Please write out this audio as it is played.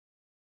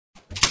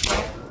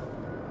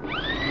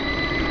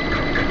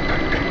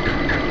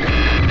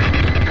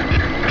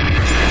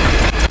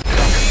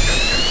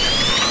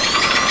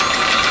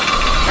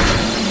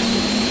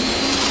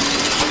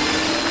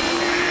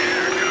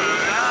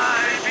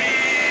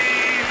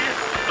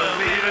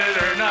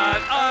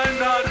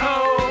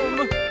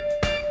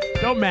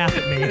Don't math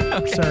at me,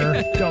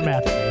 sir. Don't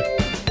math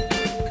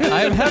at me.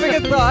 I'm having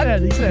a thought. Yeah,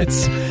 he said.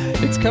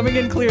 It's coming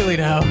in clearly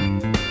now.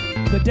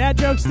 The dad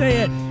jokes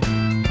stay in.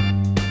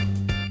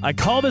 I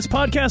call this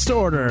podcast to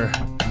order.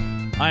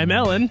 I'm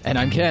Ellen. And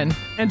I'm Ken.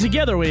 And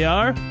together we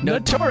are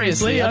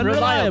Notoriously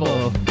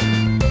Unreliable.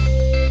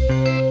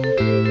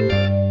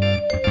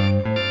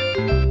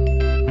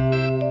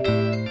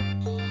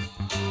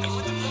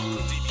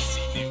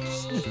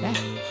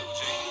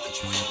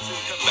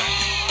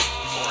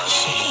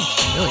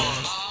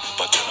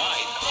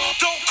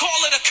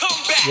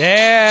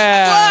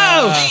 Yeah.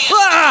 Whoa!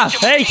 Ah!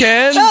 Hey,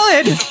 Ken.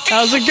 Ellen!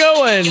 How's it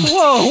going?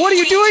 Whoa, what are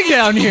you doing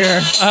down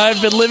here?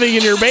 I've been living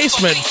in your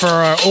basement for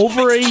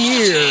over a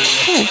year.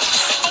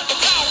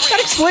 That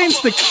explains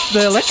the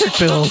electric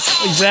bills.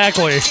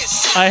 Exactly.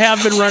 I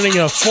have been running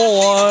a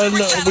full-on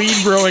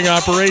weed-growing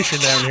operation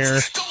down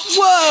here.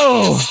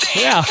 Whoa!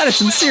 Yeah. That is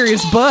some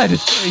serious bud.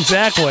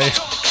 Exactly.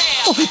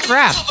 Holy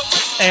crap.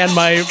 And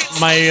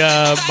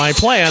my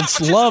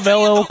plants love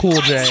LL Cool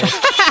J.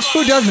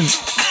 Who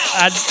doesn't?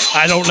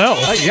 I don't know.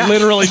 Yeah.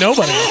 Literally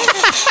nobody.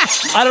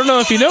 I don't know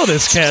if you know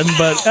this, Ken,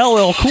 but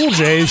LL Cool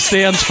J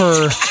stands for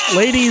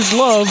Ladies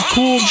Love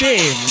Cool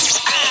James.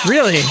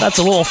 Really? That's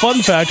a little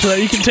fun fact that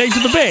you can take to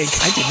the bank.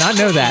 I did not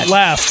know that.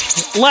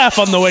 Laugh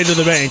on the way to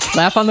the bank.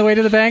 Laugh on the way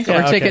to the bank, or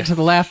Yeah, take okay. it to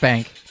the laugh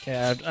bank?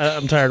 Yeah,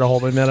 I'm tired of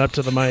holding that up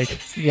to the mic.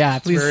 Yeah,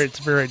 please. It's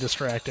very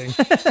distracting.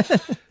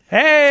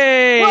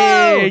 Hey,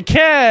 Whoa!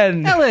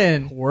 Ken.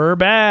 Ellen! We're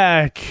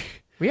back.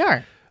 We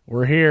are.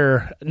 We're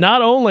here.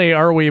 Not only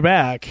are we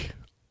back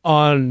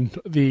on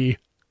the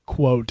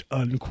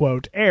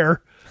quote-unquote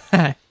air,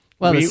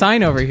 Well, the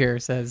sign over here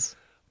says...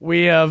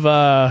 we have,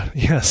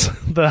 yes,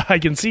 I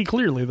can see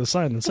clearly the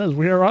sign that says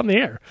we are on the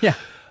air. Yeah.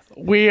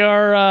 We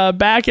are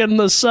back in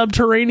the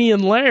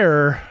subterranean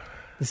lair.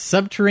 The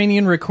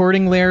subterranean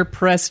recording layer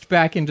pressed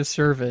back into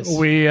service.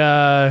 We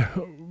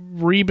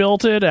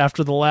rebuilt it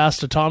after the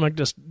last atomic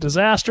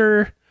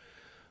disaster.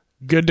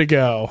 Good to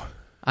go.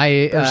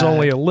 There's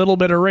only a little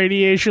bit of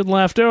radiation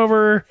left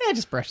over. Yeah,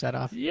 just brush that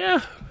off.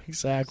 Yeah,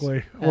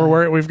 exactly.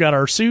 We've got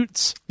our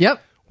suits.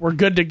 Yep. We're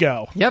good to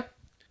go. Yep.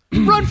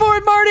 Run for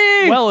it,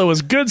 Marty! Well, it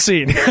was good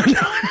seeing you.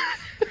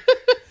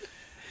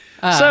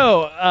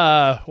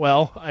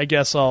 Well, I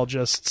guess I'll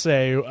just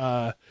say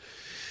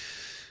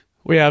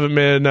we haven't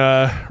been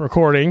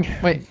recording.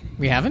 Wait,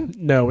 we haven't?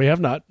 No, we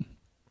have not.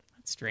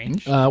 That's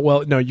strange.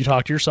 Well, no, you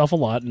talk to yourself a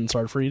lot, and it's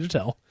hard for you to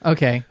tell.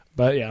 Okay.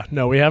 But yeah,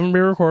 no, we haven't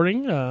been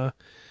recording.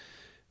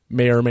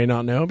 May or may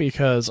not know,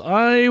 because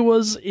I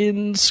was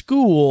in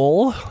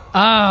school.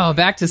 Oh,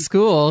 back to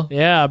school.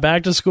 Yeah,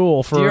 back to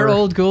school for... Dear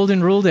old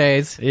golden rule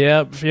days.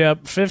 Yep.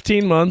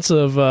 15 months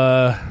of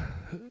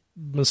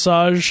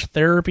massage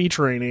therapy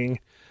training,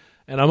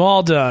 and I'm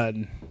all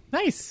done.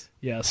 Nice.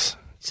 Yes.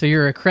 So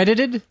you're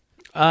accredited?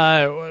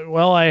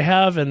 Well, I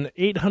have an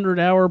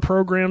 800-hour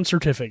program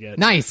certificate.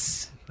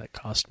 Nice. That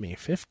cost me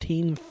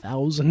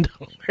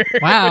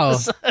 $15,000. Wow.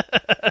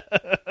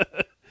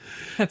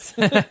 That's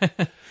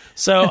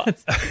So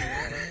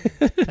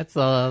that's a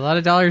lot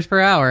of dollars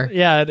per hour.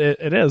 yeah,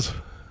 it is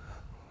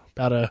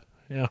about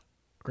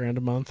 $1,000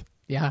 a month.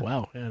 Yeah.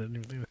 Wow. Yeah, I didn't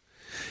even think that.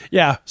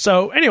 Yeah.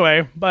 So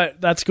anyway,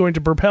 but that's going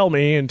to propel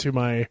me into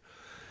my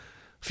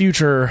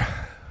future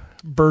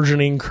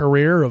burgeoning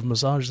career of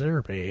massage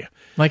therapy.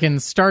 Like in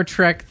Star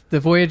Trek,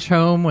 The Voyage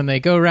Home, when they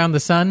go around the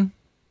sun.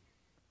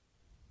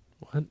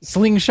 What?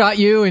 Slingshot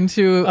you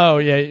into Oh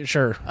yeah,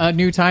 sure. a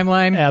new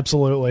timeline.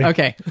 Absolutely.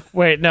 Okay.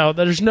 Wait, no,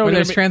 there's no. Where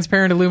there's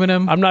transparent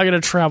aluminum. I'm not going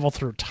to travel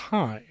through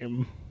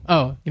time.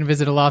 Oh, you can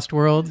visit a lost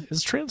world.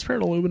 Is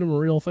transparent aluminum a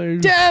real thing?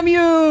 Damn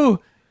you!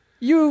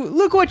 You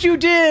look what you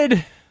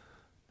did.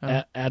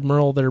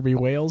 Admiral, there be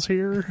whales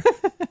here.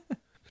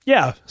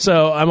 Yeah,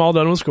 so I'm all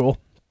done with school.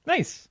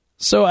 Nice.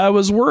 So I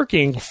was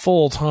working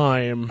full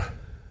time.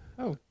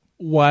 Oh,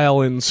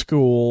 while in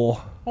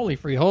school. holy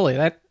free holy!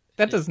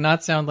 That does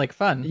not sound like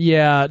fun.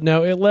 Yeah,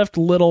 no, it left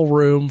little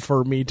room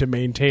for me to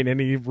maintain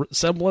any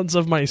semblance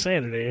of my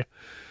sanity.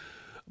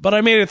 But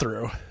I made it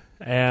through,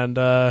 and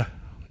now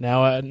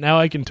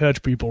I can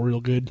touch people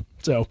real good.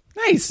 So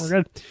Nice. we're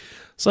good.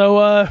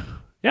 So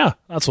yeah,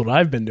 that's what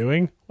I've been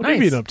doing. What have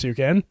you Nice. been up to,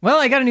 Ken?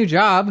 Well, I got a new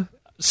job.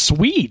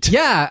 Sweet.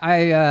 Yeah,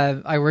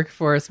 I work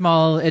for a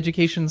small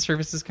education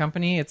services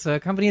company. It's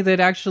a company that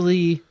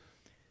actually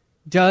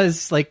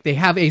does, like, they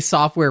have a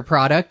software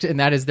product, and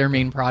that is their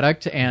main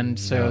product, and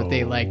so they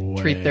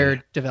treat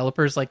their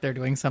developers like they're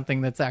doing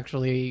something that's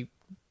actually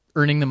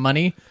earning them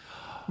money.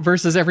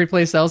 Versus every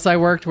place else I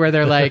worked where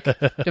they're like,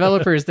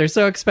 developers, they're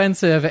so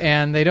expensive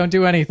and they don't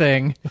do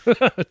anything.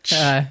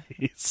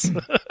 Jeez.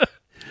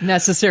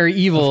 Necessary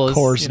evils. Of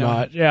course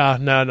not. Yeah,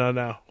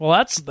 no.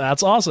 Well,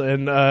 that's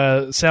awesome.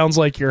 And sounds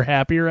like you're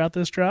happier at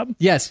this job?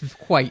 Yes,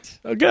 quite.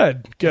 Oh,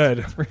 good.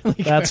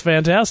 Really That's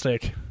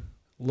fantastic.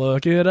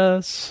 Look at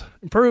us,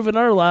 improving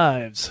our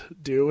lives,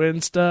 doing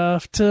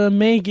stuff to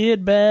make it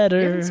We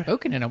better. haven't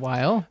spoken in a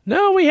while.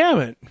 No, we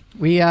haven't.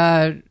 We,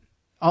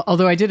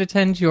 although I did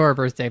attend your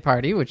birthday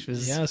party, which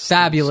was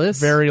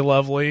fabulous. Very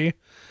lovely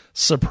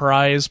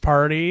surprise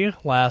party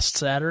last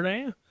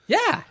Saturday.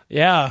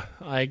 Yeah,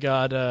 I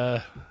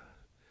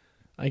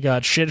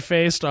got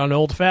shit-faced on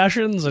Old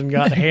Fashions and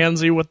got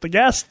handsy with the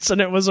guests,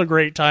 and it was a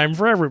great time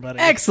for everybody.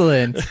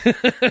 Excellent.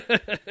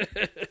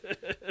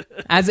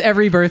 As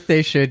every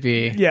birthday should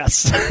be.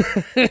 Yes.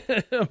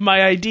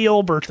 My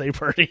ideal birthday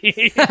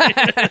party.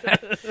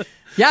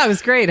 Yeah, it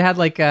was great. It had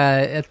like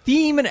a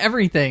theme and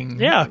everything.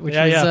 Yeah,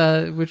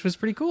 which was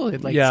pretty cool.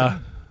 It, like,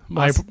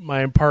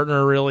 my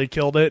partner really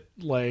killed it.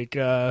 Like,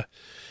 did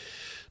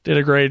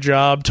a great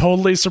job.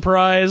 Totally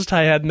surprised.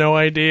 I had no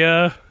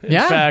idea. In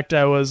fact,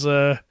 I was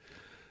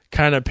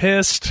kind of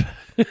pissed.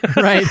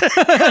 Right.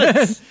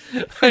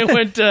 I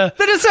went to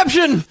the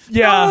deception.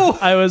 Yeah, no!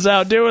 I was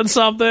out doing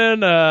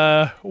something.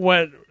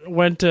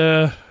 Went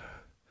to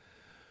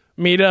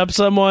meet up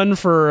someone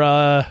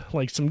for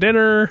like some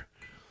dinner,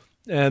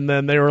 and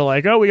then they were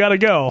like, "Oh, we gotta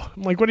go."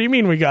 I'm like, "What do you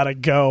mean we gotta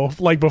go?"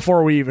 Like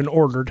before we even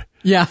ordered.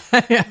 Yeah.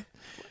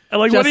 I'm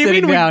like, Just what do you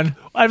mean? down.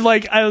 I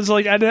was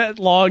like, I had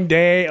a long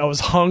day. I was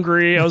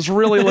hungry. I was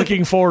really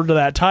looking forward to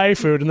that Thai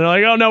food, and they're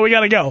like, "Oh no, we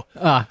gotta go."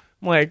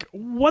 I'm like,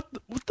 what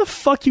the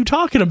fuck you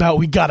talking about?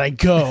 We gotta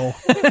go.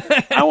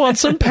 I want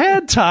some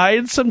pad thai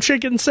and some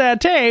chicken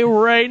satay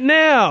right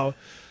now.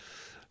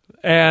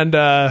 And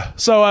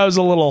so I was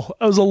a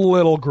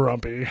little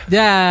grumpy.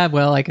 Yeah,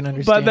 well, I can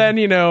understand. But then,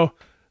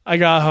 I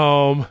got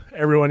home,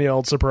 everyone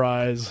yelled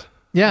surprise.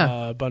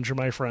 Yeah. A bunch of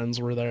my friends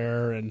were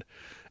there, and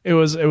it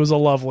was a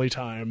lovely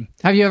time.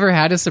 Have you ever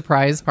had a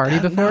surprise party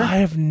before? No, I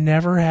have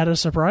never had a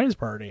surprise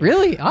party.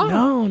 Really?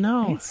 Oh.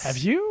 No. Nice. Have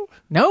you?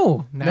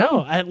 No.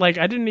 I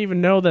didn't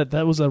even know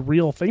that was a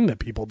real thing that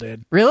people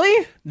did.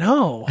 Really?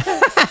 No.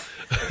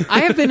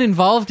 I have been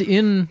involved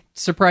in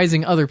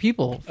surprising other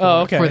people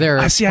for their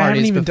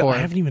parties before. I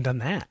haven't even done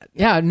that.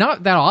 Yeah,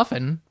 not that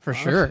often, for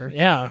sure.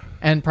 Yeah.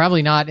 And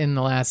probably not in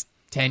the last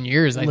 10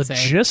 years, I'd say.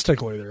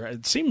 Logistically,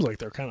 it seems like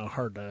they're kind of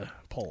hard to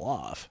pull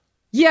off.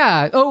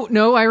 Yeah. Oh,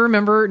 no, I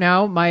remember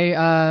now.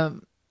 My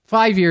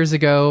 5 years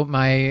ago,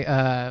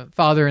 my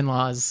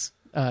father-in-law's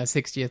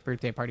 60th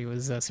birthday party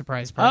was a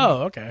surprise party.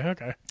 Oh,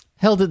 okay.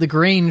 Held at the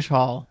Grange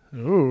Hall.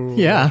 Ooh.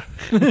 Yeah.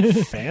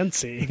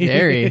 Fancy.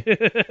 Very.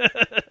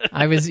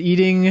 I was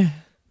eating,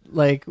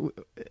 like,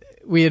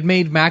 we had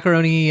made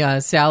macaroni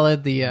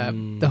salad, the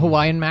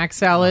Hawaiian mac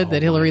salad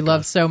that Hillary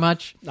loves so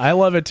much. I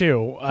love it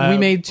too. We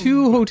made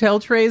 2 hotel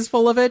trays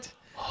full of it,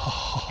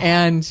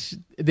 and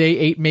they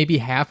ate maybe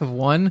half of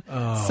one.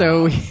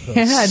 So we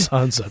had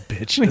sons of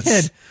bitches. We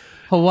had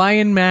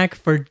Hawaiian mac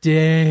for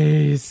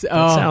days.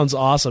 That sounds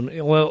awesome.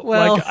 Well,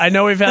 like, I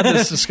know we've had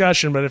this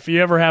discussion, but if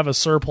you ever have a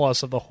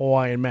surplus of the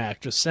Hawaiian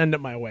mac, just send it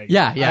my way.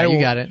 Yeah, I you will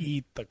got it.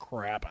 Eat the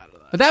crap out of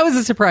that. But that was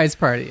a surprise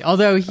party.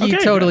 Although he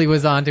totally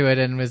was onto it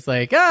and was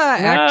like,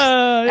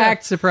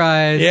 act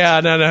surprised. Yeah,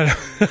 no.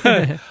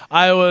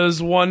 I was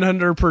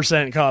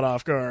 100% caught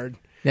off guard.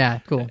 Yeah,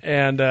 cool.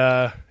 And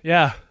got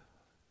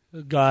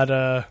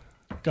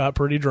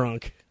pretty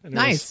drunk. And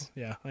nice.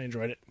 I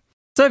enjoyed it.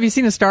 So have you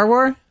seen a Star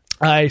Wars?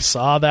 I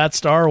saw that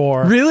Star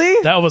Wars.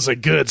 Really? That was a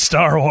good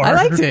Star Wars. I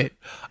liked it.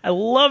 I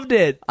loved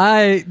it.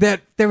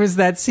 There was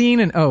that scene,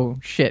 and oh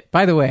shit!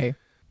 By the way,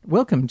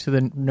 welcome to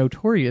the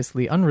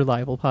notoriously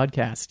unreliable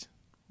podcast.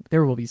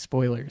 There will be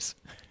spoilers.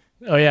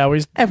 Oh yeah,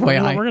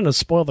 FYI, we're gonna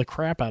spoil the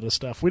crap out of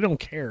stuff. We don't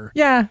care.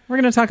 Yeah, we're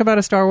gonna talk about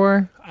a Star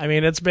Wars. I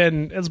mean, it's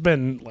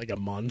been like a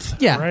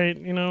month. Yeah, right.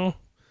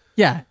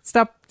 Yeah.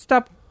 Stop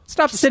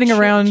sitting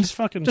around. Just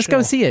chill.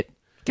 Go see it.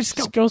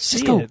 Just go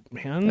see it,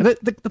 man. The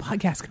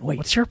podcast can wait.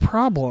 What's your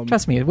problem?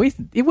 Trust me, it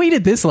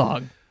waited this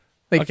long.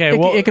 Like,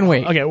 it can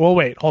wait. Okay, well,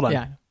 wait. Hold on.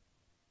 Yeah.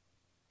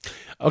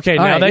 Okay,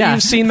 now that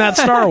you've seen that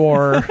Star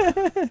Wars,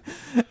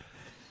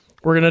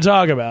 we're going to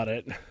talk about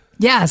it.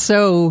 Yeah,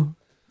 so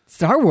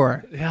Star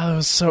Wars. Yeah, that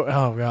was so...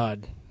 Oh,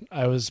 God.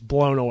 I was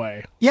blown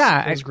away.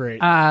 Yeah. It was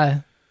great.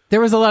 There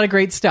was a lot of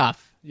great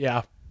stuff.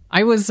 Yeah.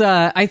 I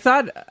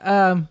thought...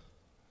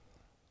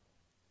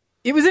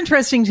 It was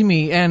interesting to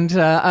me, and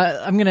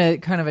I'm going to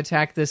kind of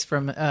attack this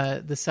from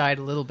the side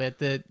a little bit.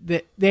 They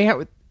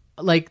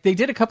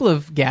did a couple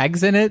of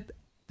gags in it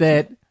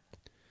that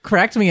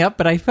cracked me up,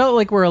 but I felt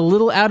like we're a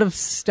little out of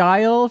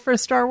style for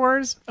Star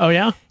Wars. Oh,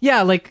 yeah?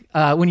 Yeah, like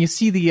when you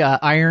see the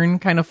iron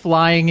kind of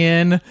flying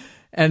in,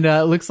 and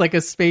it looks like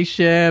a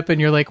spaceship,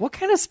 and you're like, what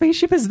kind of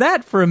spaceship is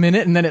that for a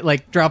minute? And then it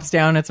like drops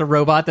down. It's a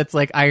robot that's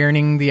like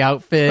ironing the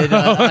outfit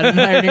on an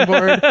ironing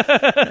board.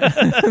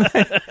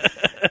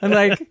 I'm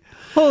like...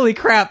 Holy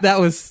crap, that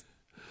was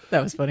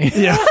funny.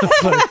 Yeah.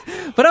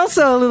 But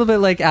also a little bit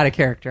like out of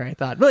character, I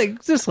thought.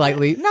 Like just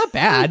slightly. Not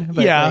bad.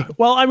 But yeah. Like,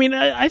 well, I mean,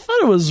 I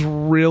thought it was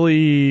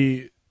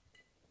really...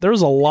 There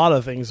was a lot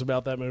of things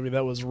about that movie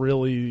that was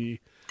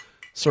really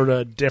sort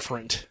of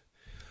different.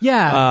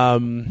 Yeah.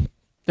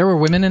 There were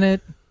women in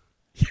it.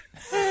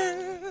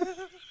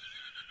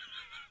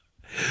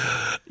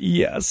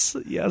 Yes,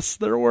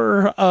 there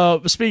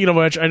were. Speaking of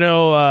which, I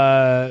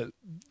know...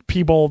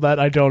 people that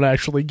I don't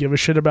actually give a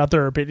shit about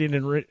their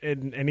opinion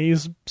in any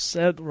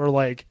set were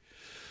like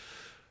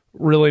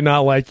really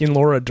not liking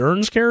Laura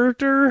Dern's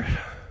character.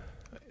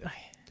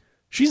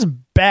 She's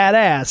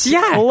badass.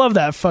 Yeah. I love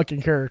that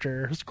fucking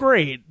character. It's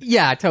great.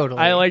 Yeah,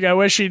 totally. I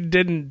wish she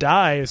didn't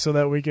die so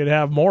that we could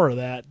have more of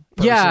that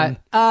person.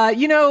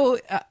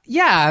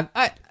 Yeah.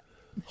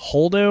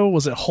 Holdo?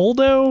 Was it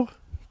Holdo?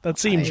 That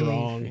seems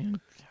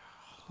wrong.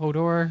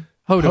 Hodor.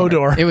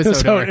 Hodor. It was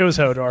Hodor. It was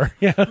Hodor.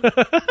 Yeah.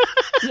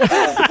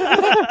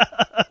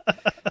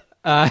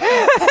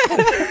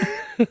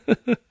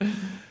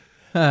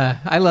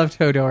 I loved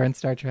Hodor in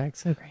Star Trek.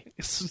 So great.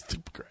 It's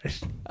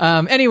great.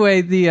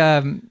 Anyway,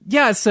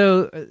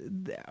 so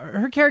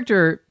her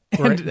character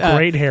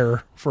Great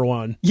hair for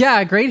one.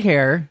 Yeah, great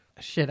hair.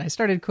 Shit, I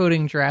started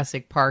quoting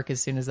Jurassic Park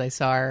as soon as I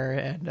saw her,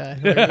 and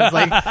it was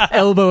like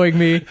elbowing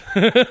me.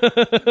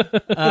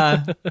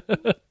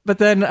 But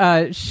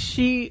then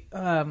she,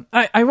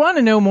 I want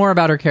to know more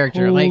about her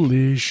character.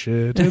 Holy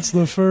shit! It's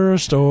the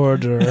First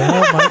Order.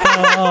 Oh my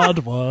god!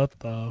 What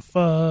the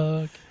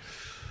fuck?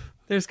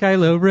 There's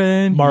Kylo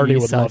Ren. Marty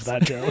would love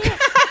that joke.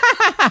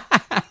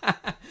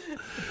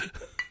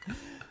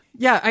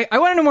 Yeah, I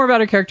want to know more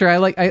about her character. I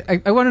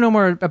want to know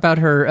more about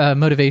her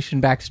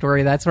motivation,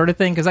 backstory, that sort of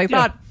thing. Because I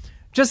thought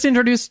just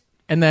introduced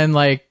and then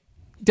like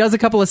does a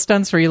couple of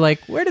stunts where you're like,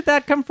 where did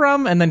that come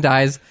from? And then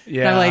dies.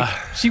 Yeah, like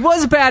she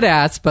was a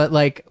badass, but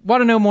like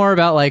want to know more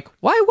about like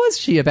why was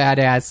she a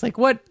badass? Like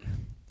what?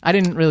 I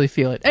didn't really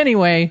feel it.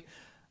 Anyway,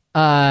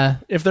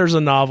 if there's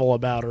a novel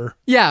about her,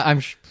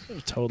 I'm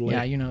totally.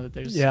 Yeah, you know that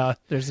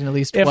there's at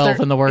least if 12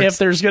 in the works. If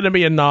there's going to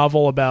be a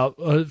novel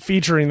about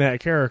featuring that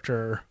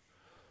character,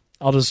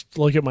 I'll just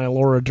look at my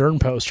Laura Dern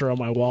poster on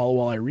my wall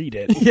while I read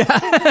it.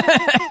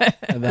 Yeah.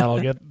 And that'll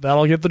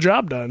get the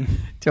job done.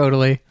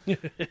 Totally.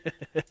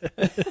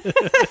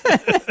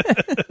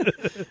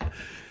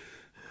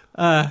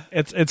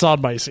 It's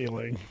on my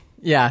ceiling.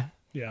 Yeah.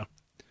 Yeah.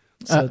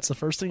 So it's the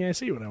first thing I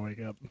see when I wake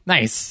up.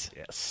 Nice.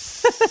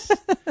 Yes.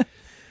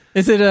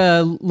 Is it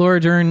Laura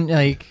Dern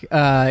like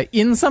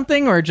in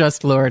something or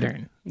just Laura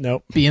Dern?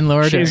 Nope. Being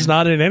Laura Dern. She's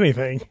not in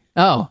anything.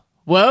 Oh.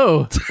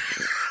 Whoa.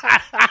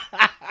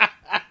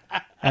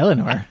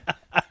 Eleanor.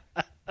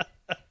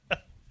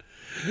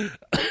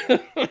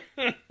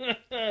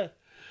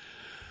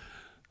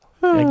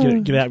 Yeah,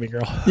 get at me,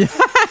 girl.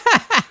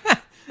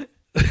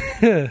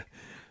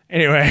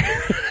 Anyway.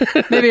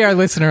 Maybe our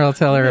listener will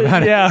tell her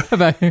about it. Yeah.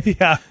 About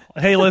Yeah.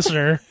 Hey,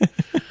 listener.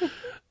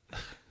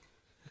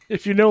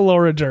 If you know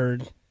Laura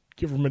Dern,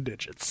 give her my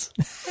digits.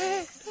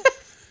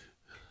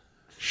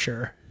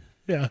 Sure.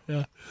 Yeah.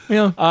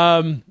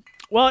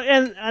 Well,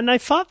 and I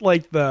thought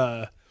like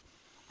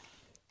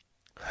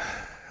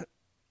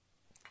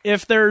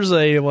if there's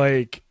a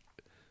like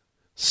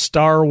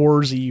Star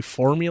Warsy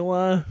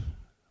formula,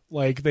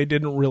 like they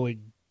didn't really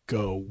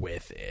go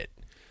with it.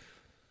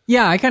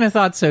 Yeah, I kind of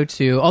thought so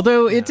too.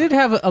 Although it did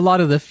have a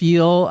lot of the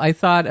feel, I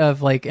thought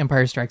of like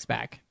Empire Strikes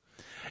Back.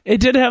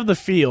 It did have the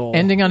feel.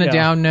 Ending on a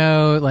down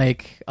note,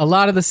 like a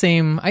lot of the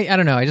same. I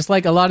don't know. I just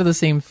like a lot of the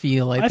same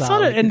feel. I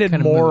thought it ended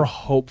more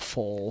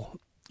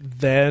hopeful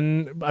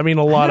than. I mean,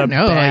 a lot of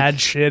bad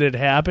shit had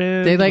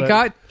happened. They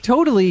got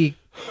totally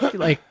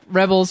like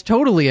rebels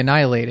totally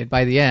annihilated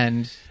by the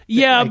end.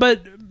 Yeah,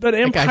 but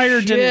Empire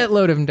like a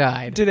shitload of them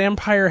died. Did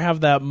Empire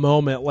have that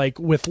moment like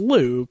with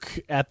Luke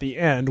at the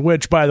end?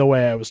 Which, by the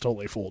way, I was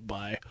totally fooled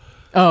by.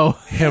 Oh,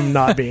 him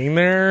not being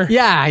there.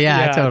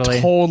 yeah,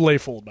 totally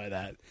fooled by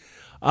that.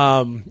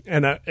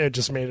 And it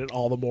just made it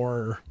all the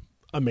more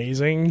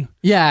amazing.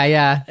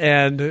 Yeah.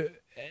 And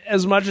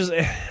as much as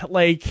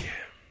like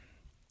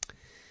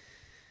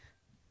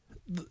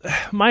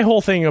my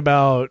whole thing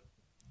about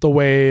the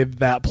way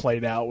that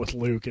played out with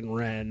Luke and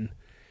Ren,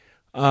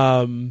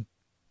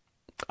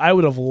 I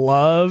would have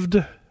loved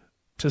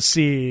to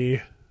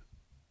see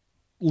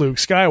Luke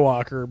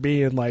Skywalker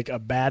be in like a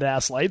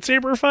badass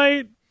lightsaber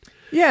fight.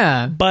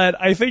 Yeah.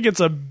 But I think it's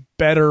a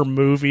better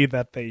movie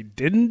that they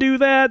didn't do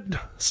that.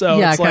 So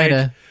yeah, it's like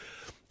kinda.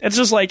 it's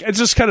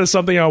just kind of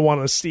something I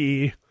want to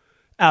see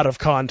out of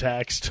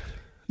context.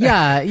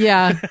 Yeah.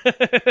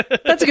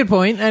 That's a good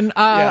point. And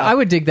I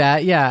would dig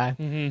that. Yeah.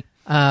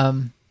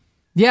 Mm-hmm.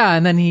 Yeah,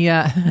 and then he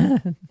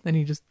then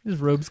he just his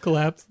robes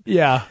collapse.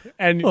 Yeah.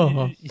 And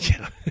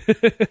yeah.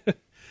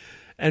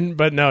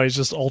 But no, he's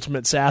just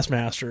ultimate sass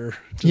master.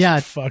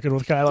 Just fucking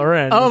with Kylo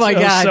Ren. Oh my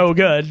god, so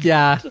good.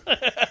 Yeah,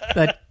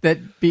 that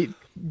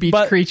beach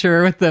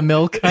creature with the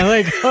milk. I'm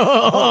like,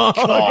 oh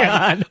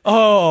god.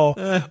 Oh,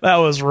 that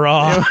was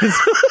raw. It was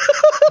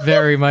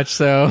very much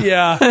so.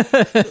 Yeah.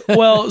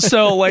 Well,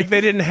 so like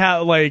they didn't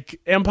have like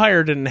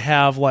Empire didn't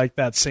have like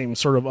that same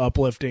sort of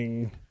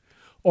uplifting,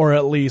 or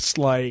at least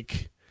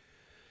like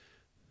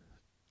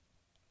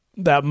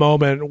that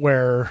moment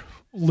where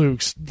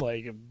Luke's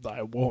like,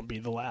 I won't be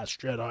the last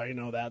Jedi, you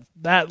know,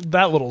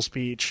 that little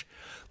speech.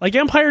 Like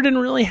Empire didn't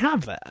really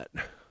have that.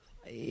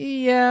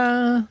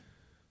 Yeah.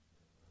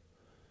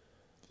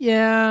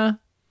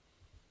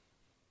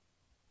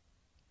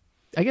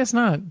 I guess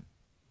not.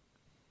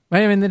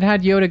 I mean, it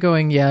had Yoda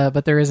going, yeah,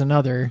 but there is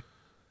another.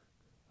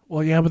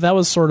 Well, yeah, but that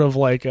was sort of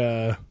like,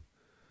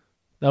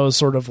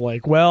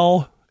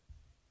 well,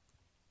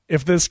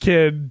 if this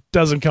kid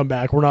doesn't come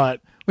back, we're not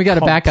We got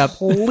a backup.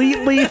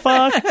 Completely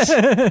fucked.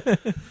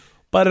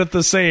 But at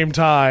the same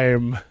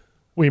time,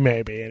 we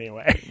may be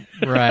anyway.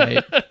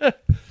 Right.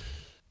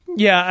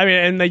 Yeah, I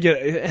mean,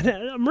 and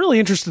I'm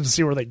really interested to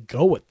see where they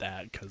go with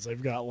that, because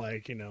they've got,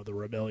 like, you know, the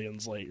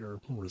rebellion's like,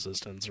 or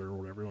resistance, or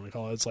whatever you want to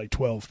call it. It's like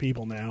 12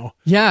 people now.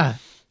 Yeah.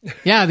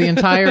 Yeah, the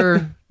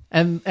entire...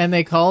 and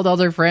they called all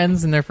their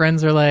friends, and their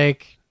friends are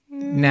like,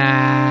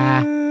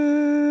 nah.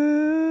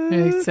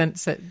 They sent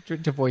to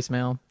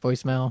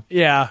voicemail.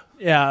 Yeah.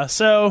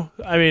 So,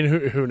 I mean,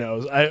 who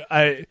knows?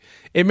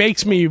 It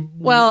makes me...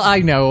 Well, I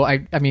know.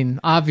 I mean,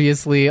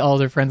 obviously, all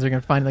their friends are going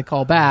to finally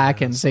call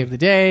back and save the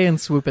day and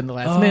swoop in the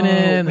last minute.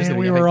 And Man,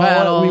 we were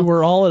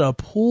all at a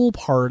pool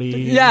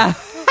party. Yeah.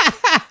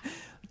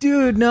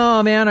 Dude,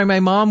 no, man.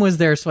 My mom was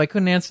there, so I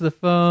couldn't answer the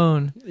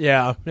phone.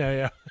 Yeah.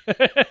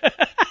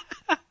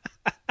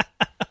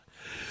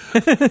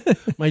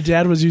 My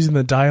dad was using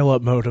the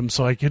dial-up modem,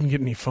 so I couldn't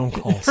get any phone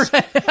calls.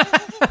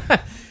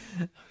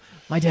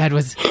 My dad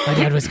was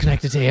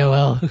connected to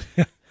AOL.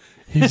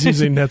 He's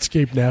using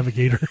Netscape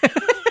Navigator.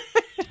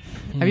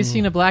 Have you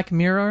seen a Black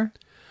Mirror?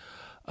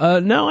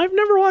 No, I've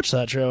never watched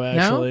that show,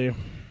 actually. No?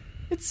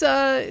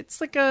 It's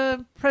like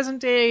a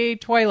present-day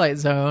Twilight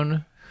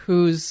Zone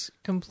whose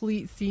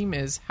complete theme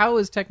is, how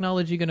is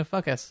technology going to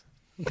fuck us?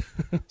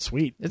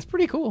 Sweet. It's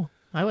pretty cool.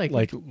 I like it.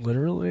 Like,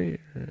 literally?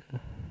 You'll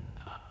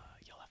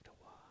have to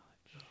watch.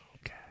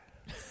 Okay.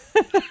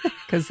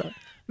 Because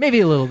maybe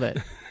a little bit.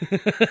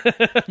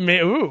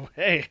 Ooh,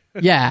 hey.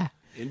 Yeah.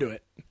 Into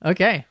it.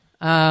 Okay.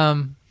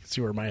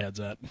 See where my head's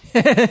at.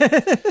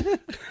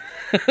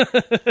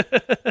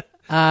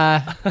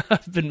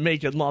 I've been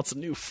making lots of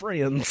new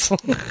friends.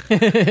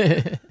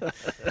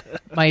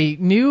 My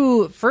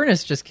new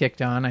furnace just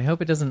kicked on. I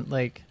hope it doesn't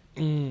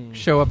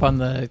show up on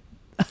the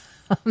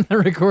on the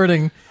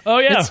recording. Oh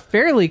yeah, it's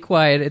fairly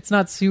quiet. It's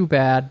not too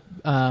bad.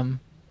 And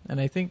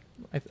I think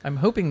I'm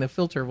hoping the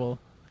filter will.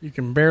 You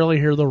can barely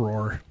hear the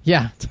roar.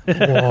 Yeah.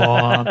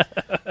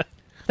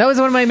 That was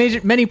one of my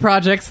many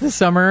projects this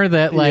summer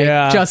that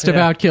just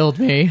about killed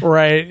me.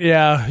 Right,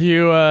 yeah.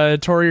 You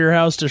tore your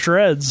house to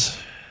shreds.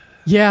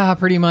 Yeah,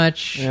 pretty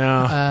much.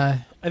 Yeah.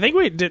 I think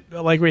we did,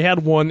 we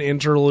had one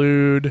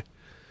interlude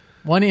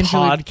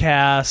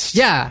podcast.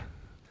 Yeah.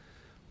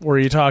 Where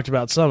you talked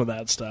about some of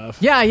that stuff.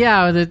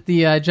 Yeah.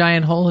 The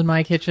giant hole in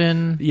my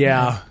kitchen.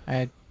 Yeah.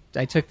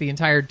 I took the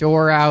entire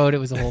door out. It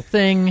was a whole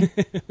thing.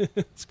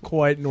 It's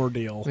quite an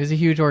ordeal. It was a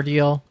huge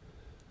ordeal.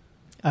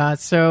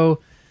 So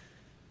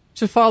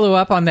to follow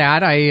up on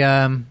that,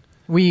 in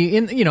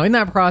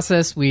that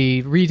process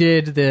we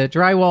redid the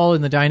drywall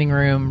in the dining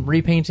room,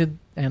 repainted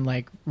and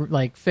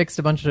fixed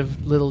a bunch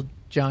of little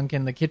junk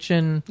in the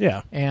kitchen.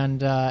 Yeah.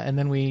 And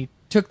then we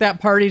took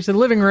that party to the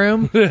living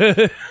room,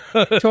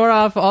 tore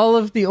off all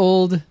of the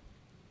old.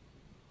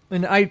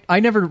 And I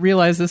never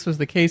realized this was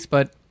the case,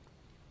 but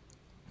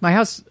my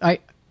house,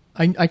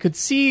 I could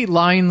see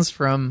lines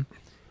from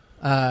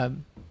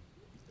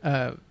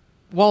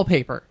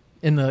wallpaper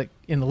in the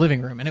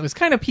living room, and it was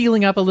kind of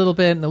peeling up a little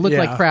bit, and it looked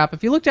like crap.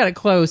 If you looked at it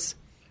close,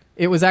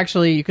 it was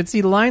actually, you could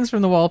see the lines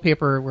from the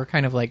wallpaper were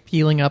kind of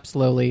peeling up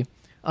slowly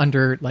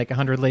under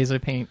 100 layers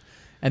of paint.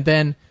 And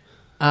then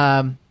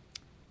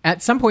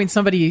at some point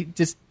somebody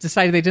just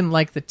decided they didn't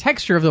like the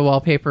texture of the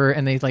wallpaper,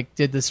 and they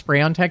did the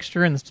spray on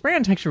texture, and the spray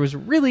on texture was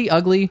really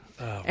ugly.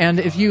 Oh, and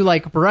God. If you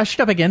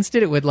brushed up against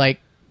it, it would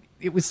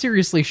it was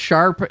seriously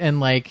sharp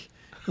and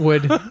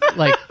would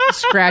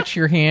scratch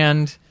your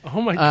hand. Oh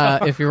my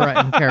God. If you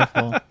weren't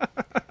careful.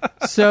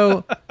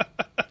 So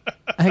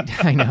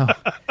I know.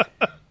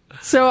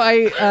 So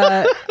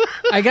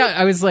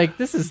I was like,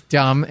 this is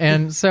dumb.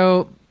 And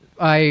so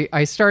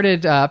I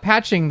started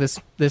patching this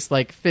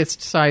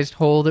fist-sized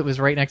hole that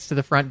was right next to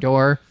the front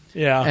door.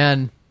 Yeah.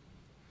 And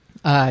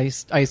I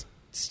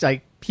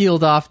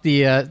peeled off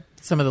the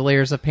some of the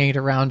layers of paint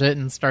around it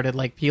and started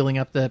peeling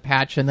up the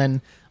patch, and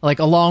then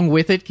along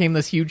with it came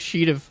this huge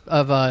sheet of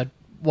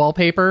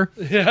wallpaper.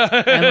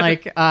 Yeah.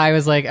 And I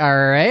was like, all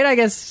right, I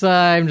guess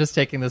I'm just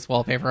taking this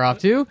wallpaper off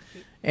too.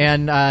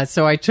 And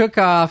so I took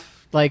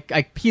off,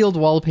 I peeled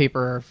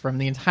wallpaper from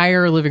the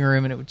entire living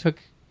room, and it took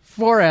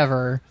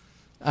forever.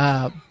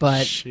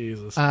 But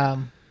Jesus.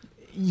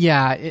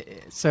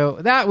 So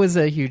that was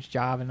a huge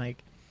job, and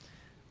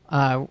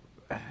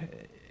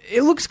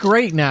it looks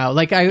great now.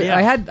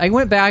 I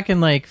went back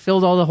and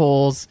filled all the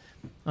holes,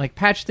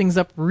 patched things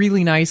up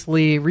really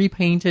nicely,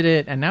 repainted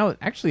it, and now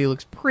actually it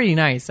looks pretty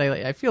nice.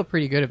 I feel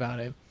pretty good about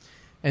it.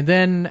 And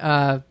then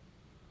hot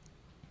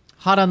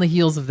on the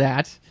heels of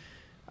that,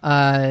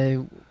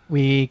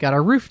 we got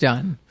our roof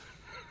done.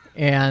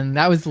 And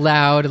that was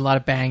loud, a lot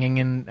of banging,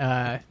 and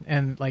a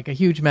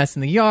huge mess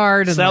in the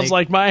yard. And sounds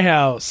like my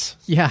house.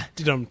 Yeah.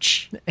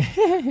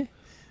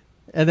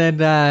 And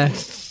then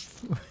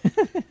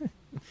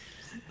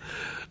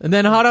and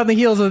then hot on the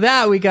heels of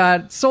that, we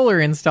got solar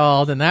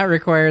installed, and that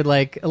required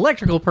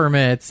electrical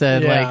permits,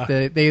 and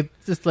they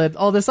just let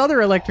all this other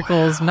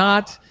electricals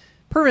not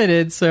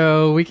permitted,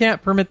 so we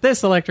can't permit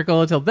this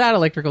electrical until that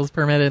electrical is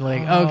permitted.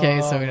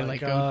 Okay, so we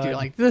go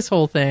do this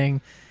whole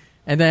thing,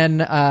 and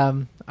then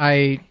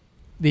I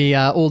the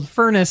old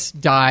furnace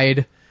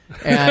died,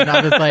 and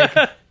I was like,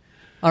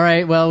 all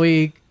right, well,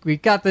 we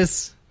got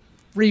this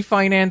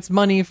refinance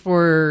money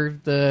for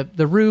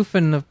the roof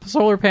and the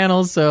solar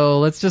panels, so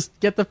let's just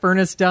get the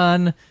furnace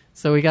done.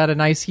 So we got a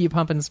nice heat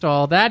pump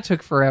installed. That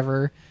took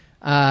forever.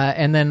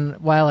 And then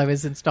while I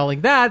was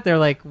installing that, they're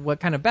like, what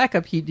kind of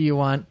backup heat do you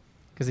want?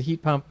 Because a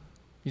heat pump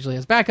usually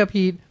has backup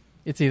heat.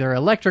 It's either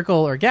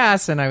electrical or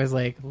gas. And I was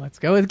like, let's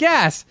go with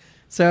gas.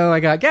 So I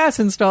got gas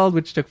installed,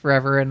 which took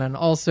forever. And then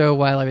also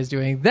while I was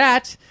doing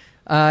that,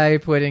 I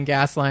put in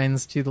gas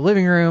lines to the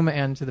living room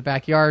and to the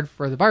backyard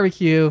for the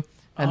barbecue.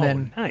 And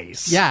then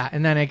nice. Yeah,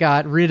 and then I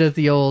got rid of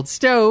the old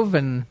stove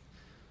and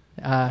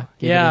gave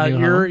it a new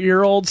home.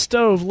 Your old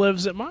stove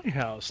lives at my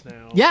house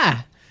now.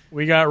 Yeah.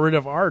 We got rid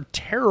of our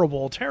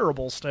terrible,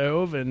 terrible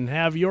stove and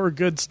have your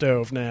good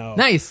stove now.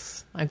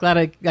 Nice. I'm glad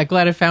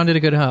I found it a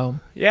good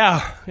home.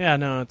 Yeah,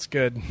 no, it's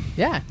good.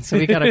 Yeah, so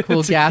we got a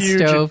cool gas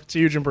stove. It's a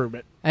huge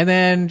improvement. And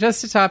then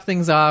just to top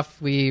things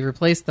off, we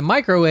replaced the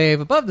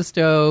microwave above the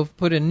stove,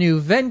 put a new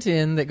vent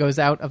in that goes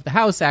out of the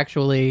house,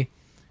 actually,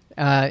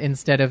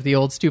 instead of the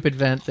old stupid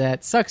vent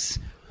that sucks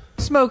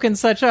smoke and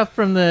such up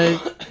from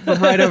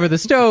right over the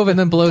stove and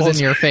then blows into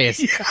your face.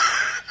 Yeah.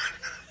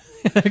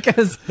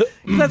 Because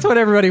that's what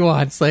everybody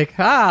wants. Like,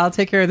 I'll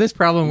take care of this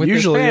problem with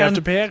Usually this fan. you have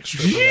to pay extra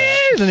for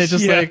that. And it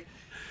just like,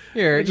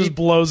 here. It just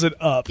blows it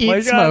up. Eat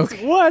like, smoke.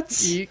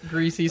 What? Eat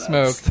greasy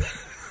smoke.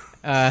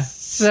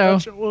 So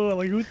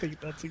who thinks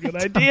that's a good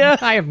idea?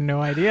 I have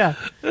no idea.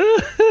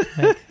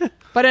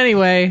 But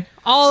anyway,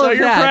 so of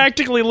you're that.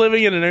 practically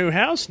living in a new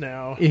house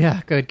now.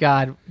 Yeah, good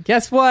God.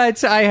 Guess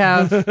what? I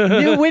have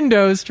new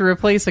windows to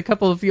replace a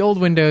couple of the old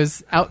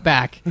windows out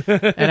back.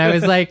 And I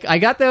was like, I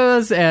got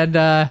those, and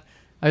I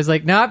was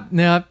like,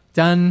 nope,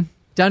 done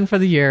for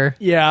the year.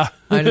 Yeah.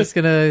 I'm just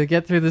going to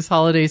get through this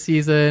holiday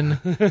season,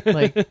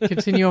 like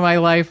continue my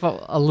life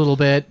a little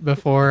bit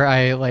before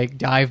I like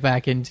dive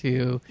back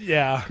into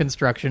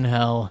construction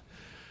hell.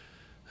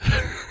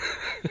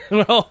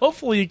 Well,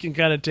 hopefully you can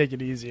kind of take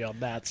it easy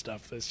on that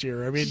stuff this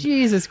year. I mean,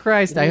 Jesus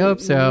Christ, I hope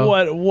so.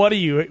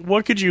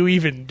 What could you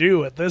even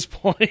do at this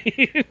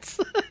point?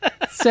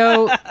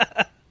 So,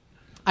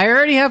 I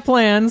already have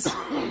plans. Of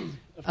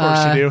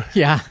course you do.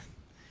 Yeah.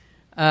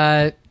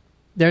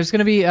 There's going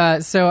to be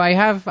so I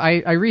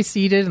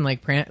reseeded and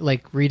like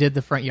redid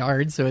the front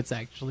yard, so it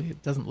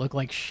doesn't look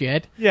like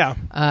shit. Yeah.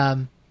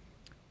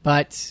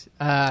 But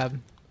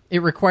it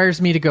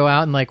requires me to go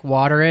out and like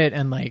water it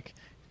and like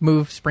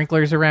move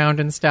sprinklers around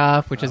and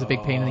stuff, which is a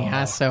big pain in the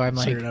ass. So I'm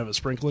like, you're gonna have a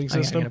sprinkling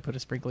system. I'm gonna put a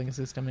sprinkling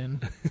system in.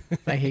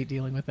 I hate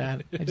dealing with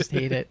that. I just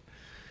hate it.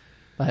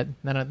 But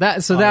then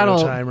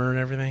that'll timer and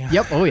everything.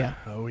 Yep. Oh yeah.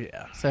 Oh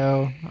yeah.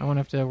 So I won't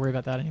have to worry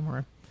about that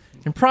anymore.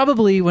 And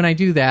probably when I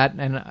do that,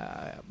 and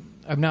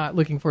I'm not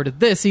looking forward to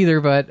this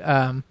either, but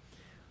I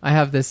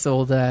have this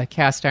old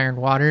cast iron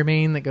water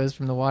main that goes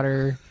from the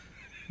water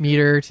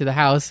meter to the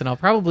house, and I'll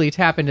probably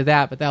tap into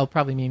that, but that'll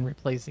probably mean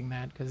replacing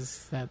that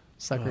because that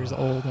sucker's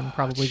old and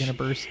probably going to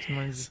burst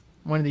in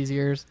one of these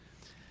years.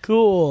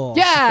 Cool.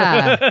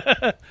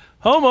 Yeah.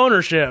 Home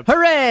ownership.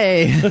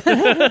 Hooray.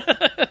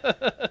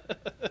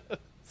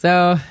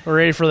 So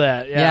hooray for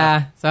that.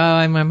 Yeah. So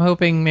I'm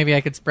hoping maybe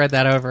I could spread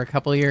that over a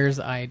couple of years.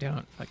 I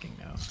don't fucking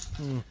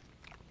know.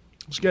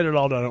 Let's get it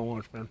all done at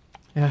once, man.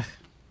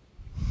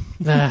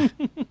 Yeah.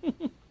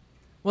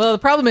 Well, the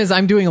problem is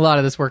I'm doing a lot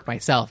of this work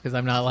myself because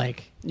I'm not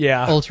like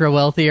ultra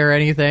wealthy or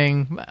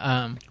anything.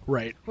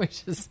 Right.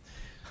 Which is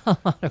a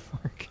lot of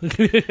work.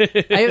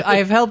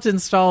 I've helped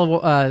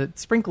install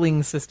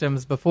sprinkling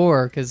systems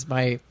before because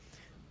my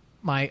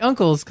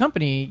uncle's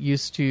company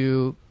used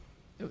to.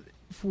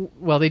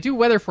 Well, they do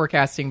weather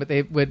forecasting, but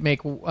they would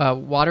make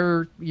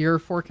water year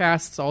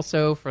forecasts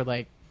also for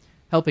like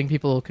helping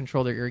people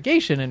control their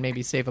irrigation and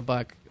maybe save a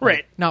buck. Right.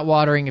 Like, not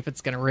watering if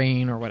it's going to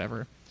rain or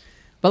whatever.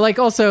 But like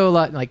also a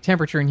lot, like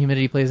temperature and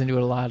humidity plays into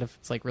it a lot. If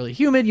it's like really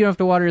humid, you don't have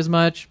to water as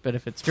much. But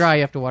if it's dry,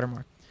 you have to water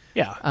more.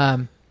 Yeah.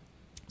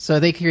 So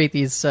they create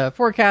these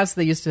forecasts.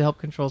 They used to help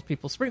control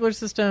people's sprinkler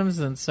systems,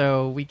 and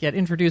so we get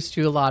introduced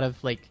to a lot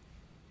of like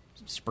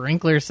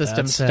sprinkler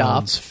system stuff.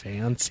 Sounds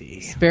fancy.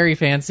 It's very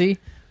fancy.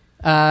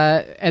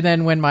 And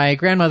then when my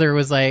grandmother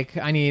was like,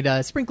 I need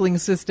a sprinkling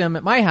system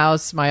at my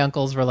house, my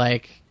uncles were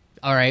like,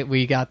 all right,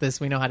 we got this.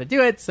 We know how to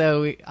do it.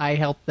 So I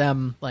helped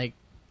them, like,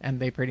 and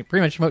they pretty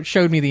much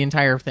showed me the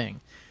entire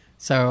thing.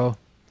 So,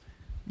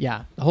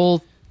 yeah, the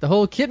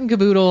whole kit and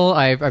caboodle,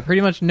 I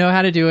pretty much know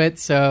how to do it.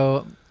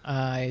 So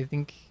I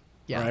think,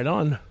 yeah. Right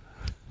on.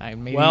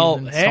 I'm maybe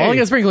installing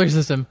a sprinkler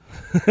system.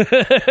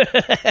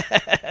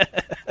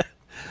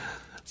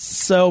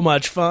 So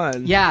much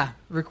fun. Yeah,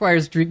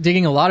 requires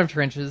digging a lot of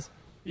trenches.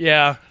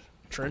 Yeah,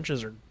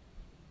 trenches are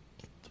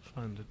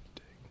fun to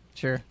dig.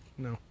 Sure.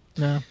 No.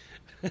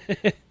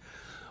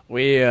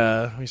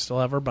 We still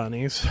have our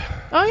bunnies.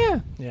 Oh yeah.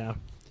 Yeah.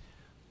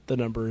 The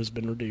number has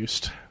been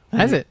reduced.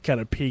 Has it? Kind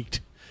of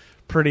peaked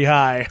pretty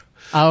high.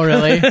 Oh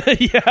really?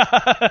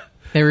 Yeah.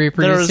 They're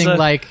reproducing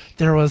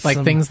there was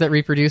some, things that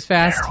reproduce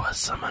fast. There was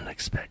some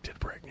unexpected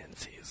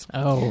pregnancies.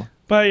 Oh.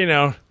 But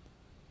we're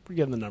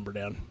getting the number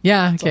down.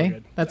 Yeah, It's all okay.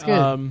 good. That's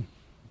good.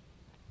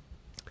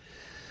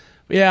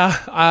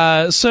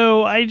 Yeah.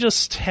 So I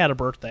just had a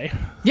birthday.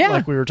 Yeah.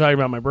 Like we were talking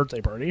about my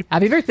birthday party.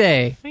 Happy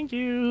birthday. Thank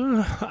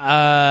you.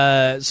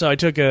 So I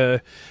took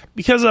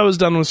because I was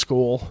done with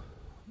school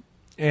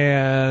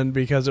and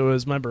because it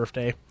was my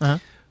birthday,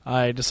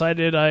 I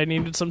decided I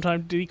needed some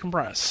time to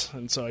decompress.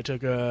 And so I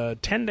took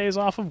 10 days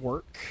off of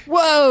work.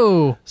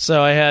 Whoa.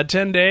 So I had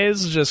 10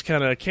 days to just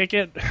kind of kick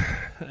it.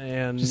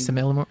 And Just some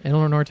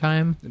Eleanor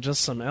time.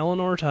 Just some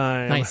Eleanor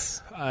time.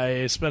 Nice.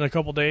 I spent a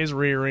couple days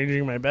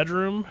rearranging my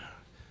bedroom.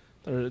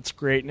 It's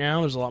great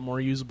now. There's a lot more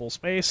usable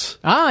space.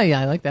 Ah, yeah,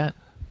 I like that.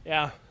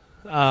 Yeah.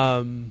 It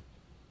was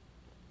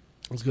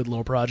a good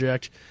little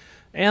project.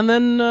 And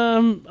then,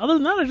 other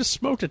than that, I just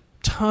smoked a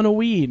ton of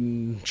weed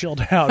and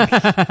chilled out.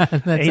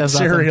 Ate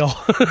cereal.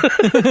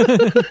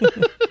 Awesome.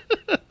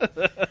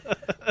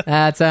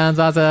 That sounds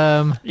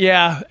awesome.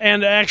 Yeah,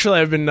 and actually,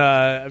 I've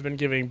been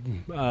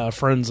giving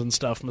friends and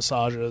stuff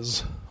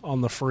massages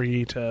on the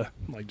free to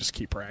like just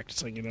keep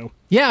practicing. You know.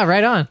 Yeah,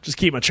 right on. Just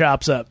keep my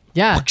chops up.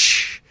 Yeah.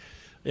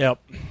 Yep.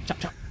 Chop,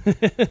 chop.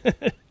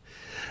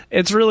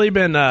 It's really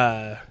been.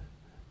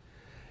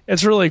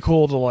 It's really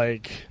cool to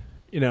like.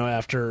 You know,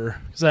 after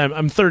because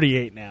I'm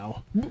 38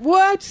 now.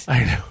 What?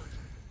 I know.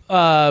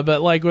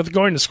 But like with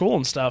going to school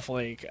and stuff,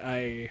 like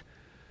I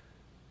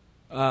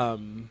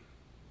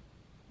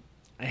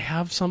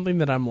have something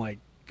that I'm like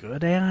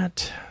good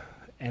at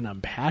and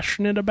I'm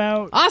passionate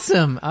about.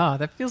 Awesome. Oh,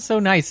 that feels so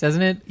nice,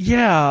 doesn't it?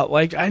 Yeah,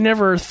 like I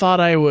never thought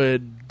I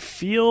would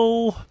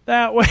feel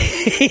that way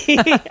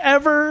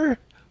ever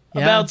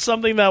about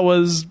something that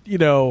was, you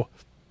know,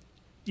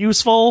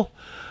 useful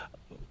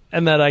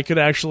and that I could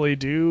actually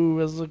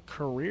do as a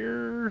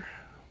career.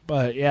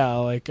 But yeah,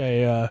 like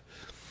I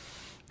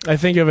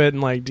think of it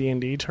in like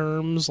D&D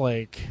terms,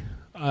 like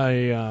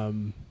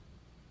dumping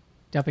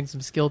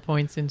some skill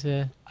points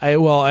into. I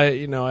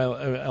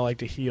like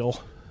to heal.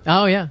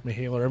 Oh yeah, I'm a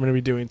healer. I'm going to be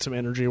doing some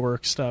energy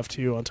work stuff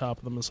too on top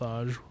of the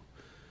massage.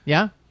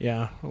 Yeah,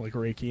 yeah, like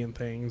Reiki and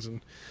things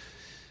and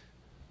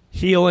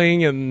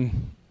healing,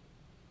 and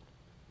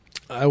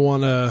I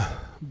want to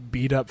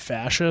beat up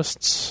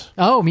fascists.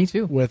 Oh, me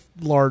too. With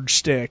large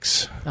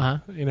sticks.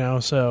 You know,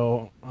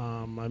 so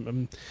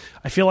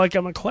I feel like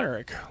I'm a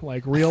cleric,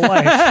 like real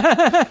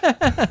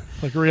life,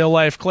 like real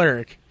life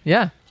cleric.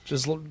 Yeah.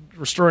 Just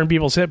restoring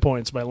people's hit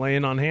points by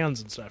laying on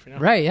hands and stuff, you know?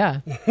 Right, yeah.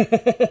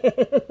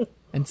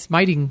 And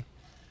smiting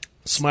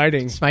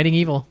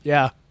evil.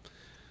 Yeah.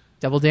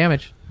 Double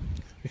damage.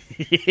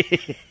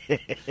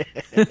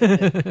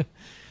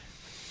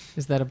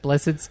 Is that a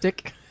blessed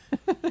stick?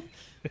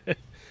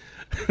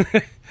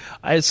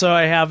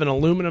 I have an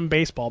aluminum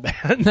baseball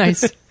bat.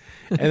 Nice.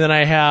 And then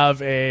I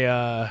have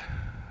a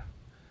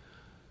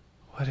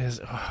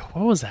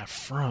what was that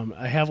from?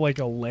 I have like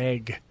a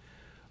leg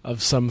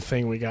of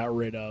something we got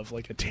rid of,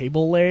 like a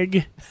table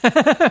leg.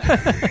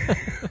 I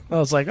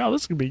was like, oh,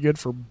 this could be good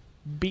for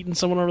beating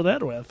someone over the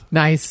head with.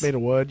 Nice. It's made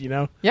of wood, you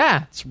know?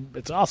 Yeah.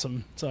 It's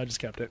awesome. So I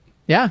just kept it.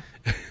 Yeah.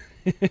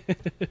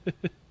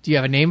 Do you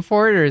have a name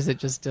for it, or is it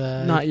just...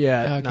 Not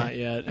yet. Okay. Not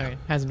yet. All right.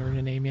 Hasn't earned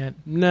a name yet.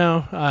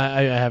 No,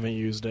 I haven't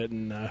used it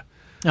in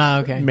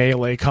okay.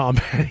 melee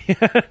combat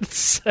yet.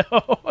 So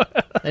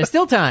There's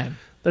still time.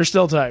 There's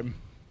still time.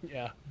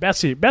 Yeah.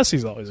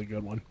 Bessie's always a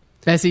good one.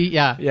 Bessie,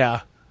 yeah.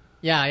 Yeah.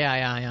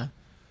 Yeah.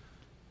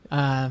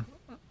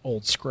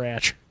 Old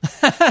Scratch.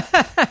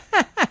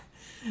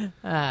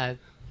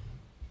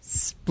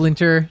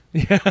 Splinter.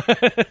 Yeah.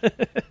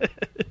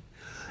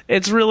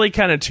 It's really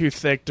kind of too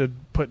thick to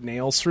put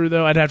nails through,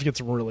 though. I'd have to get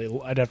some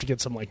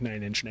like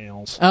 9-inch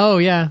nails. Oh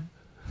yeah.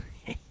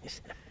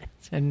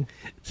 And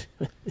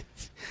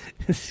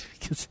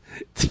because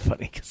it's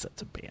funny because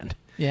that's a band.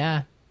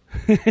 Yeah.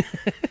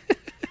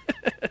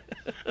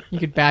 You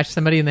could bash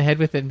somebody in the head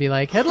with it and be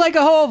like, head like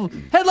a hole,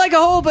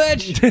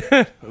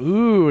 bitch.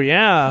 Ooh,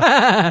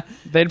 yeah.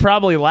 They'd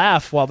probably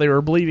laugh while they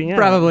were bleeding out.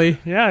 Probably.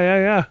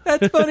 Yeah.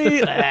 That's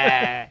funny.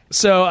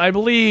 So I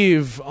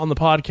believe on the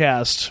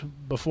podcast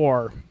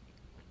before,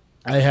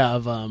 I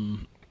have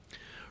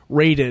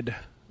rated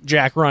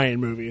Jack Ryan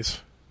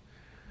movies.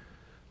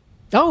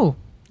 Oh.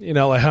 You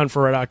know, like Hunt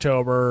for Red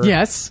October.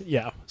 Yes.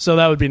 Yeah. So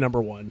that would be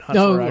number one. Hunt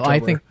for Red October. I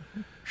think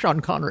Sean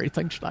Connery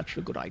thinks that's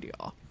a good idea.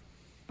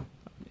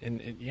 And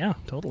yeah,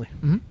 totally.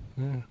 Mm-hmm.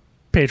 Yeah.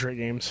 Patriot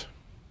Games.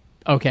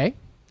 Okay.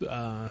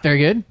 Very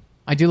good.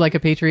 I do like a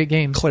Patriot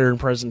game. Clear and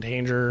present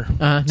danger.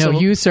 No,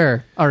 you,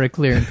 sir, are a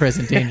clear and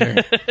present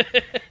danger.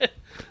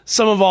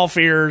 Some of All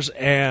Fears,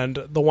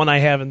 and the one I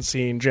haven't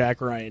seen,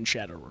 Jack Ryan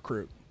Shadow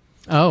Recruit.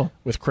 Oh.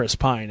 With Chris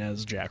Pine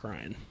as Jack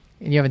Ryan.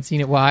 And you haven't seen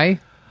it? Why?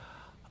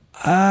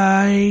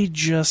 I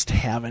just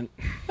haven't.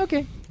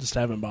 Okay. Just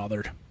haven't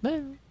bothered.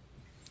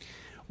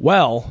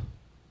 Well,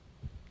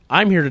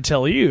 I'm here to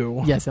tell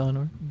you. Yes,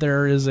 Eleanor.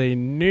 There is a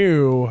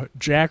new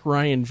Jack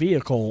Ryan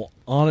vehicle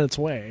on its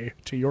way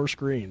to your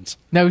screens.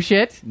 No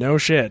shit? No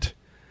shit.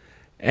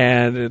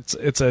 And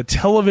it's a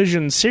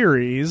television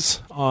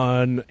series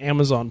on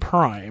Amazon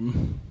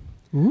Prime.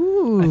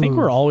 Ooh. I think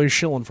we're always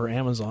shilling for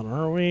Amazon,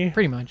 aren't we?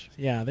 Pretty much.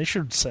 Yeah, they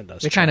should send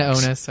us. They kind of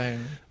own us.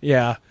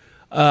 Yeah.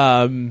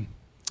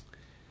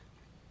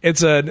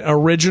 It's an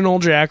original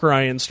Jack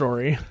Ryan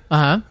story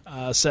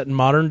set in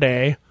modern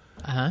day,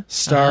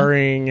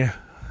 starring.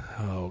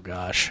 Oh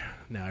gosh,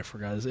 now I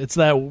forgot. It's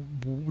that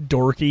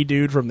dorky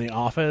dude from The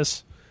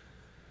Office.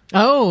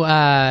 Oh,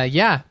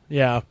 yeah.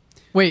 Yeah.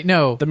 Wait,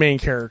 no. The main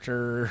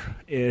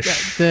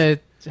character-ish. The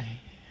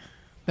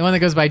one that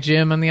goes by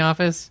Jim on The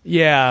Office?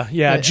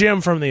 Yeah,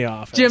 Jim from The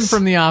Office. Jim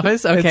from The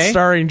Office, okay. It's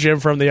starring Jim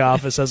from The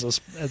Office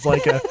as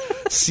like a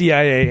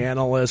CIA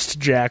analyst,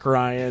 Jack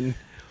Ryan.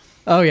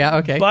 Oh, yeah,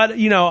 okay. But,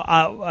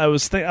 I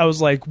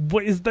was like,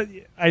 what is that?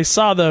 I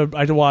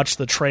watched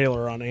the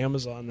trailer on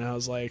Amazon, and I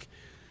was like,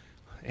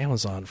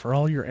 Amazon, for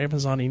all your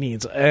Amazon-y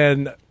needs.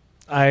 And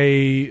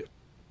I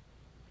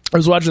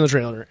was watching the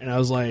trailer, and I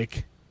was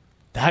like,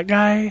 that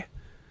guy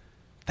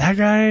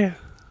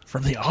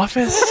from The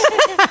Office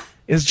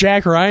is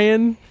Jack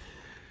Ryan,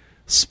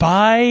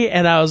 spy?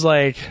 And I was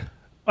like,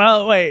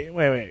 well, wait.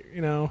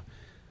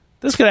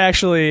 This could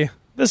actually,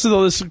 this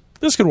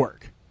could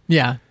work.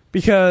 Yeah.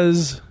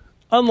 Because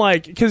in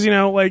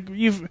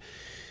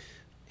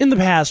the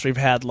past we've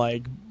had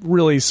like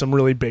some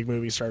really big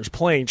movie stars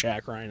playing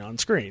Jack Ryan on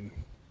screen.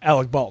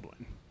 Alec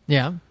Baldwin.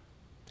 Yeah.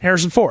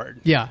 Harrison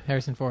Ford. Yeah,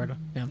 Harrison Ford.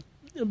 Yeah.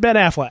 Ben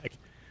Affleck.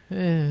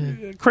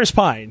 Chris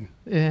Pine.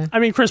 I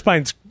mean, Chris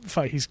Pine's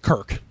he's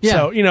Kirk.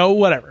 Yeah. So,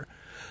 whatever.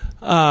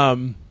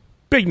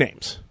 Big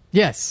names.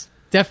 Yes,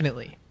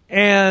 definitely.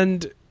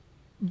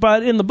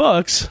 But in the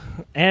books,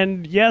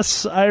 and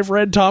yes, I've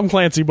read Tom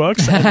Clancy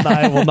books, and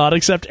I will not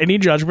accept any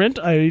judgment.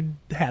 I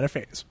had a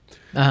phase.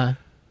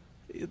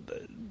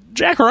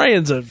 Jack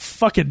Ryan's a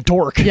fucking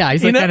dork. Yeah,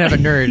 he's like kind of a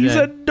nerd. He's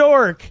a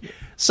dork.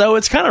 So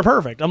it's kind of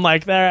perfect. I'm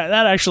like, that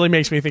actually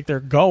makes me think they're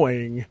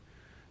going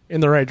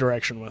in the right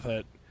direction with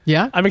it.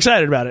 Yeah? I'm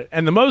excited about it.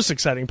 And the most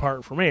exciting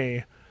part for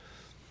me,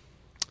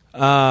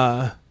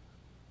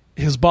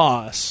 his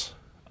boss,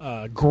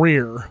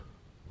 Greer,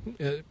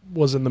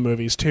 was in the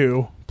movies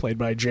too, played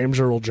by James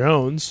Earl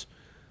Jones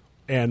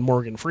and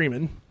Morgan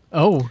Freeman.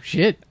 Oh,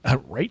 shit.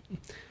 Right?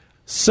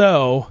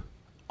 So,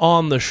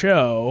 on the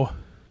show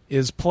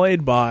is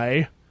played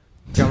by...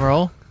 Drum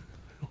roll.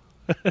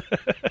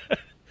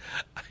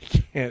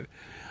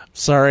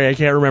 Sorry, I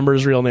can't remember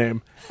his real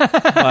name.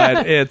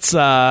 But it's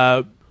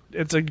a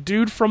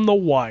dude from The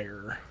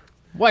Wire.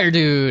 Wire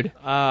dude.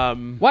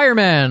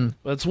 Wireman.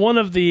 It's one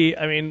of the...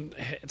 I mean,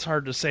 it's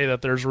hard to say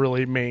that there's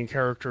really main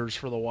characters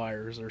for The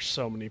Wires. There's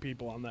so many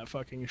people on that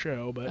fucking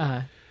show.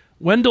 But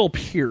Wendell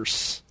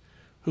Pierce,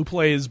 who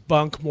plays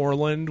Bunk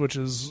Moreland,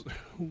 who's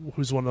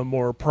one of the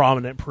more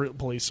prominent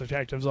police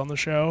detectives on the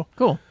show.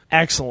 Cool.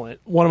 Excellent.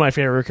 One of my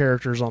favorite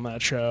characters on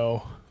that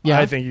show. Yeah.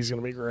 I think he's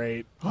going to be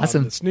great.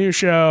 Awesome. This new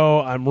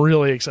show, I'm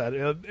really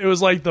excited. It was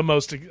like the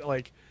most,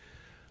 like,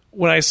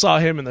 when I saw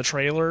him in the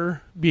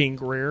trailer being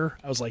Greer,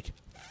 I was like,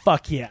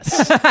 fuck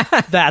yes.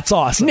 That's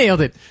awesome. Nailed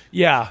it.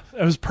 Yeah.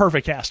 It was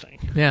perfect casting.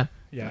 Yeah.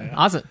 Yeah.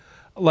 Awesome.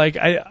 Like,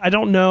 I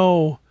don't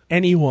know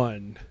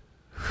anyone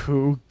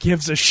who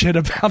gives a shit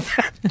about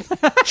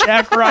that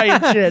Jack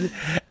Ryan shit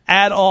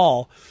at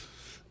all.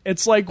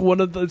 It's like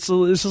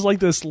this is like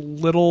this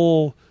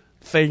little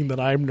thing that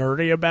I'm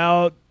nerdy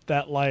about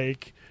that,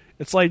 like,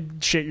 it's like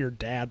shit your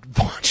dad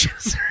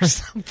watches or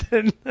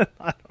something.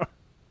 I don't,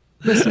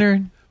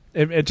 listener,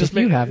 it just if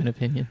you have an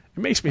opinion, it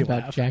makes me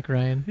about laugh. Jack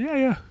Ryan.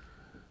 Yeah.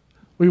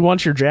 We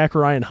want your Jack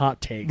Ryan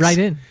hot takes. Right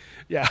in.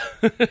 Yeah.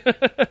 We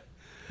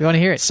want to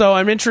hear it. So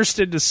I'm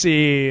interested to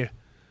see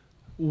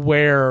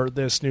where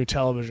this new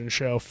television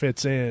show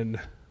fits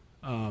in,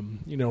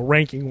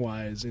 ranking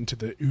wise into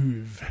the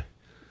oeuvre.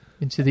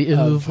 Into the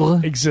of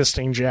oeuvre.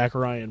 Existing Jack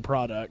Ryan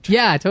product.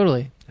 Yeah,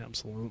 totally.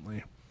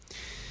 Absolutely.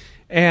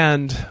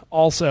 And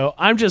also,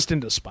 I'm just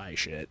into spy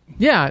shit.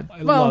 Yeah,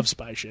 I love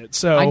spy shit.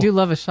 So I do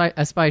love a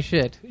spy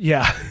shit.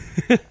 Yeah.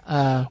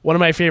 One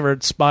of my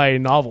favorite spy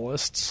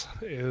novelists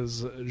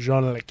is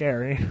Jean Le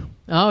Carre.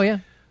 Oh, yeah.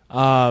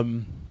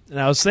 And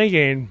I was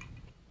thinking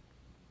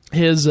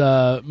his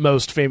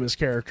most famous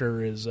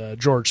character is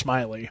George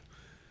Smiley.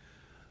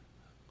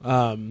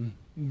 Main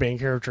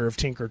character of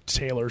Tinker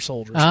Tailor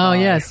Soldier Spy. Oh,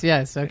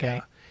 yes,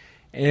 okay.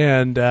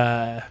 Yeah. And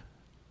I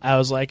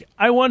was like,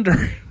 I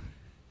wonder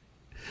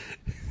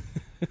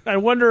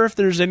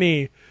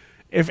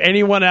if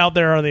anyone out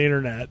there on the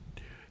internet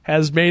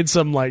has made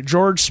some like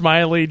George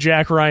Smiley,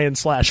 Jack Ryan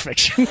 /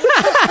 fiction.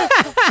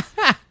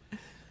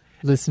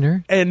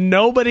 Listener. And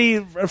nobody,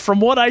 from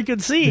what I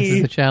could see, this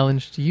is a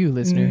challenge to you,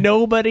 listener.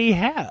 Nobody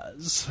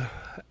has.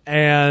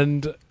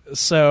 And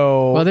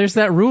so, well, there's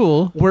that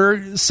rule.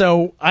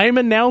 So I'm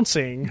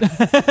announcing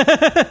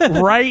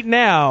right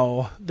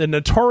now the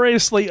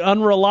notoriously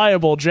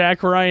unreliable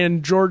Jack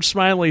Ryan George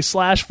Smiley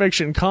 /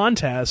 fiction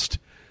contest.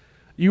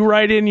 You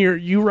write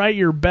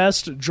your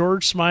best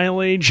George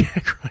Smiley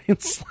Jack Ryan /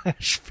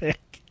 fic.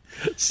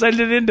 Send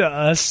it in to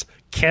us.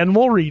 Ken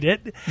will read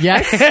it.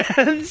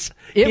 Yes.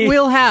 It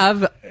will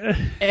have,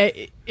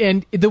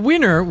 and the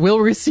winner will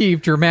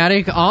receive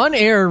dramatic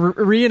on-air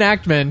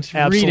reenactment.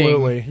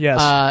 Absolutely, reading.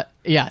 yes.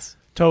 Yes.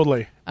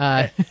 Totally.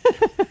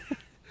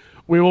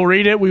 We will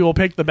read it. We will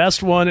pick the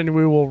best one, and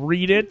we will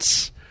read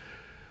it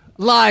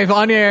Live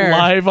on air.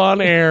 Live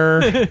on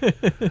air.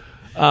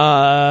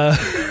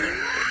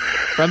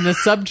 From the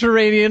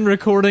subterranean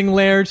recording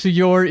lair to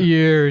your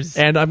ears.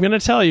 And I'm going to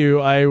tell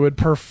you, I would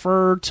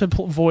prefer to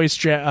voice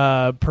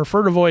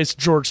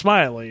George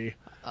Smiley.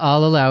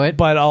 I'll allow it.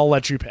 But I'll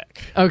let you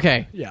pick.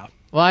 Okay. Yeah.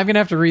 Well, I'm going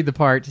to have to read the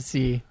part to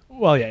see.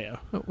 Well, yeah.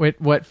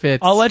 What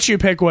fits. I'll let you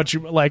pick what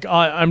you like.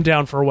 I'm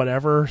down for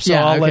whatever, so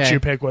I'll let you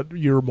pick what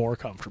you're more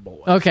comfortable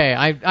with. Okay,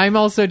 I'm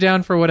also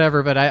down for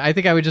whatever, but I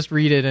think I would just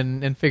read it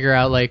and figure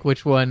out like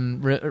which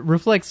one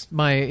reflects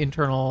my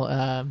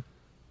internal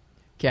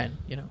Ken.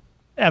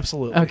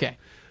 Absolutely. Okay.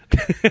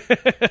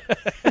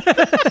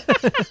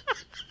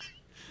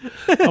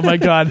 Oh my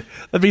god,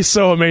 that'd be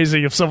so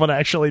amazing if someone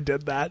actually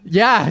did that.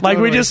 Yeah, like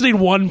totally. we just need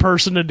one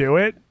person to do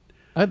it.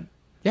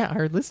 Yeah,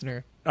 our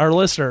listener.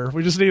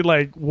 We just need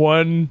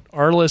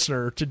our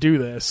listener to do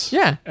this.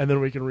 Yeah, and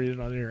then we can read it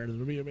on air, and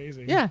it'll be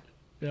amazing. Yeah.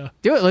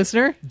 Do it,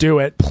 listener. Do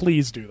it,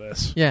 please. Do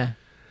this. Yeah,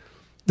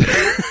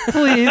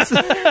 please.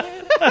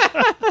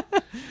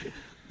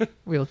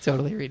 We'll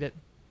totally read it.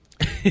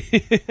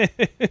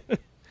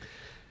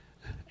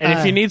 And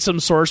if you need some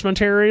source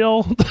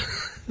material,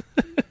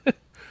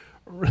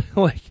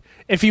 like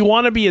if you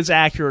want to be as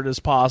accurate as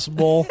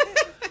possible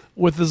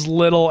with as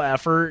little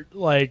effort,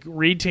 like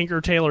read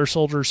Tinker Tailor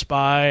Soldier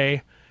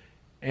Spy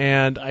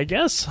and I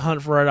guess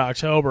Hunt for Red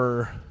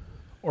October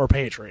or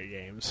Patriot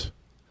Games.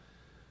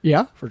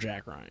 Yeah. For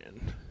Jack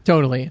Ryan.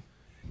 Totally.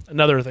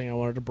 Another thing I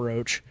wanted to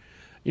broach.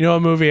 You know, a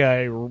movie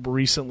I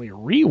recently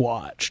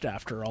rewatched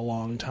after a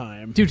long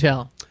time. Do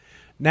tell.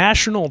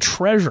 National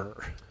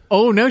Treasure.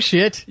 Oh, no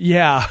shit.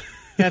 Yeah.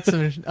 Got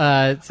some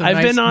I've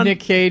nice been on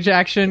Nick Cage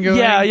action going.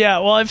 Yeah.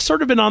 Well, I've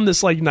sort of been on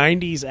this like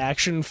 90s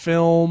action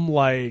film.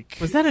 Like,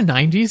 was that a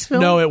 90s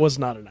film? No, it was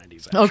not a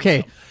 90s action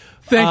okay. film.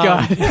 Thank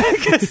God.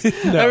 'Cause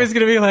I was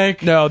going to be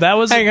like... No, that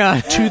was hang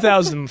on.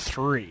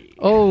 2003.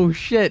 Oh,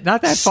 shit.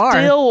 Not that far.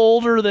 Still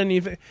older than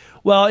you think.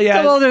 Well, yeah.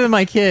 Still older than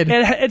my kid.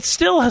 It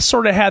still has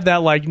sort of had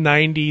that like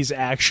 90s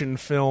action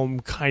film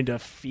kind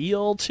of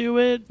feel to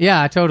it.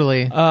 Yeah,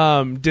 totally.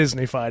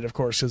 Disneyfied, of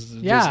course, is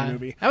the Disney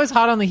movie. That was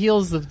hot on the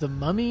heels of The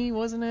Mummy,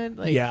 wasn't it?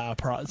 Like, yeah,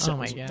 oh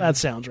my God. That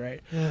sounds right.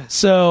 Yeah.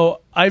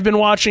 So I've been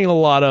watching a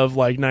lot of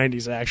like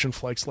 90s action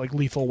flicks, like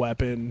Lethal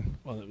Weapon.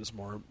 Well, it was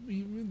more.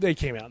 They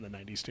came out in the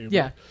 90s too.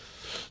 Yeah.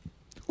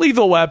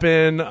 Lethal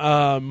Weapon,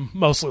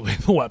 mostly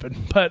Lethal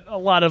Weapon, but a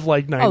lot of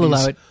like 90s, I'll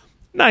allow it.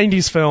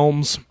 90s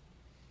films.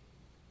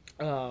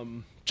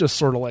 Just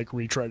sort of like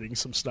retreading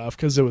some stuff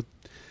because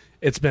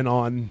it's been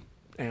on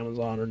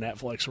Amazon or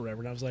Netflix or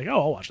whatever, and I was like, oh,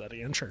 I'll watch that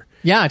again, sure.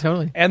 Yeah,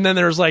 totally. And then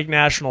there's like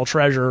National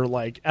Treasure,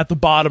 like at the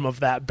bottom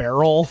of that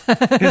barrel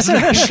is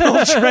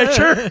National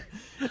Treasure.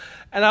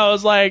 And I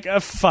was like,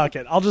 fuck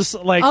it. I'll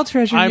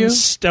treasure you. I'm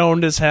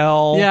stoned as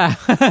hell. Yeah.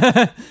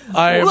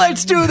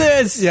 Let's do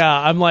this. Yeah,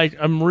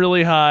 I'm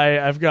really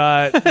high. I've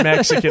got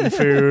Mexican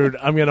food.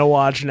 I'm going to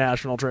watch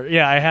National Treasure.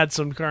 Yeah, I had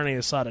some carne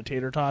asada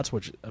tater tots,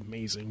 which is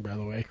amazing, by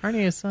the way. Carne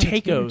asada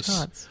tater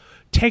tots.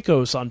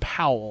 Tacos on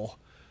Powell.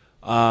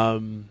 All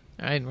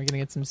right, we're going to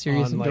get some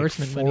serious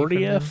endorsement like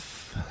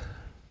 40th.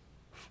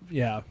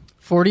 Yeah.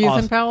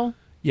 40th in Powell?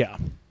 Yeah.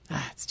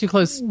 It's too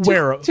close.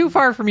 Too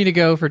far for me to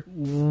go for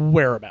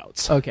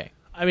whereabouts. Okay.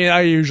 I mean,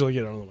 I usually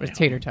get on the way. With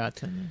tater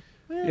tots.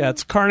 Yeah,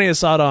 it's carne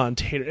asada on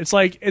tater. It's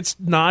like it's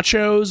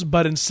nachos,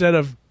 but instead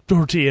of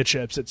tortilla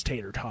chips, it's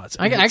tater tots.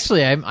 I'm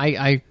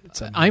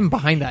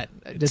behind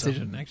that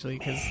decision actually.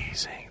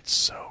 Amazing. It's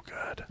so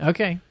good.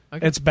 Okay.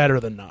 It's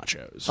better than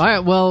nachos. All right.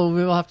 Well,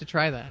 we will have to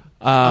try that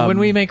when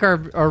we make our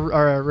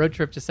road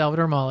trip to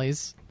Salvador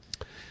Molly's.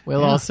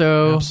 We'll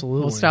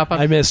we'll stop up.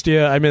 I missed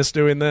you. I missed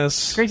doing this.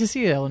 It's great to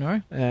see you,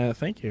 Eleanor.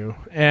 Thank you.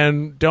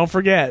 And don't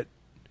forget,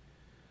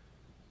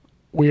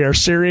 we are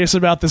serious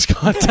about this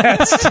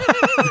contest.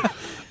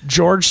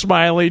 George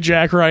Smiley,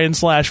 Jack Ryan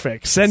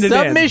 /fic. Send it in.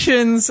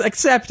 Submissions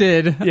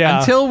accepted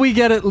until we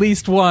get at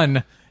least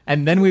one,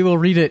 and then we will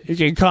read it. You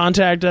can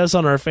contact us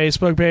on our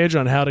Facebook page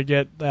on how to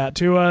get that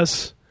to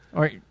us.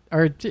 Or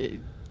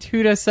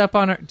toot us up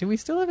on our... Do we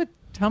still have a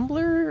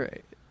Tumblr?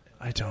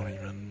 I don't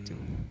even...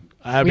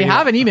 we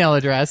have an email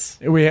address.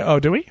 Do we? Yeah,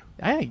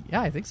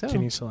 I think so.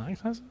 Can you still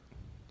access it?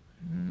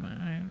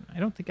 I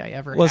don't think I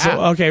ever have.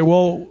 Okay,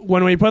 well,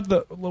 when we put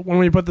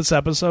this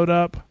episode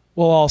up,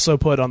 we'll also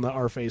put on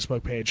our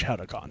Facebook page how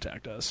to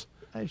contact us.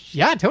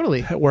 Yeah,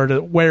 totally.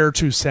 Where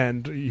to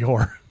send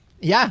your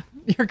your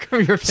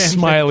fan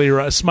Smiley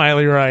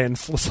Ryan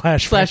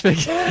 /fic.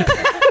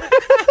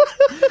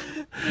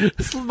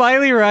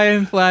 Smiley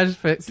Ryan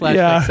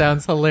 /fic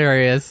sounds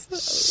hilarious.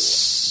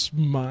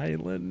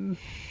 Smiling.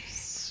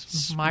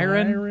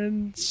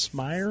 Smiren.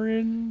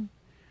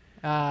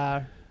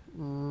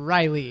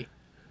 Riley.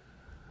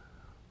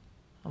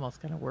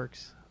 Almost kind of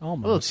works.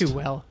 Almost. A little too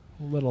well.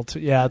 A little too.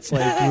 Yeah, it's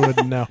like you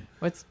wouldn't know.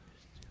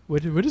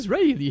 What does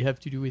Riley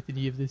have to do with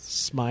any of this?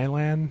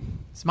 Smilan.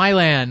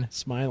 Smilan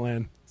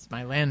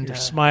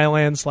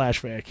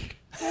 /fic.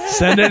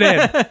 Send it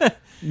in.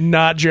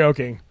 Not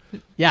joking.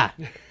 Yeah.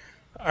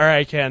 All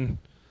right, Ken.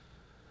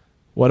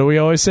 What do we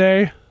always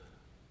say?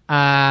 We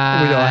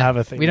don't have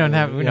a thing. We don't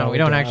have. Yeah, No, we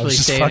don't actually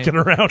just say. fucking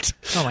around.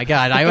 Oh my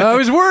god! I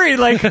was worried.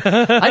 Like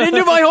I didn't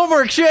do my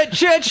homework. Shit.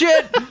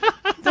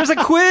 There's a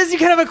quiz. You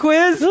can have a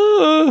quiz.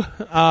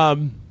 I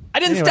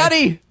didn't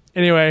study.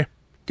 Anyway,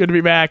 good to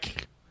be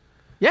back.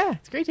 Yeah,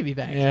 it's great to be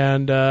back.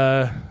 And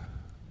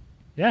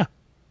yeah,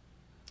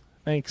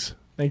 thanks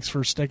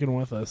for sticking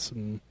with us.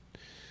 And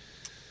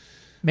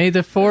may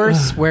the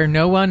force where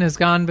no one has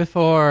gone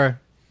before.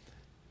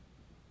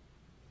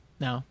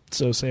 No.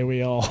 So say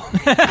we all.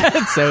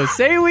 So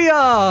say we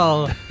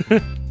all.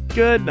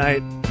 Good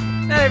night.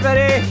 Hey,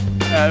 buddy.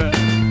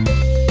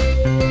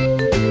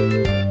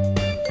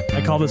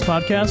 I call this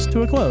podcast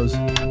to a close.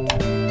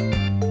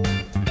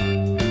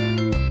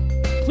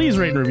 Please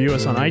rate and review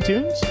us on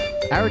iTunes.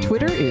 Our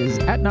Twitter is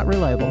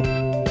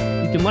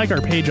 @NotReliable. You can like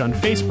our page on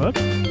Facebook.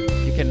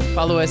 You can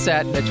follow us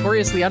at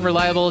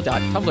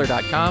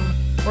notoriouslyunreliable.tumblr.com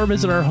or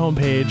visit our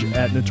homepage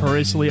at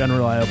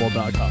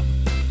notoriouslyunreliable.com.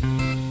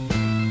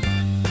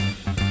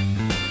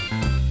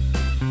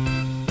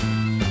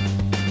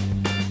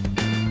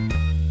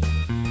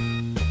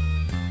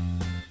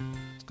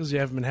 Because you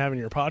haven't been having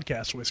your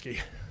podcast whiskey.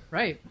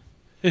 Right.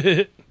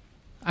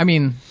 I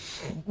mean,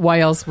 why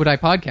else would I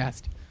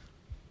podcast?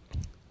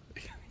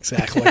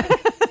 Exactly.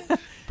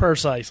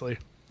 Precisely.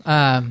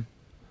 Yeah.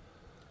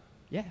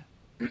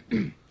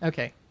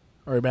 Okay.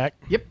 Are we back?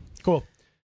 Yep. Cool.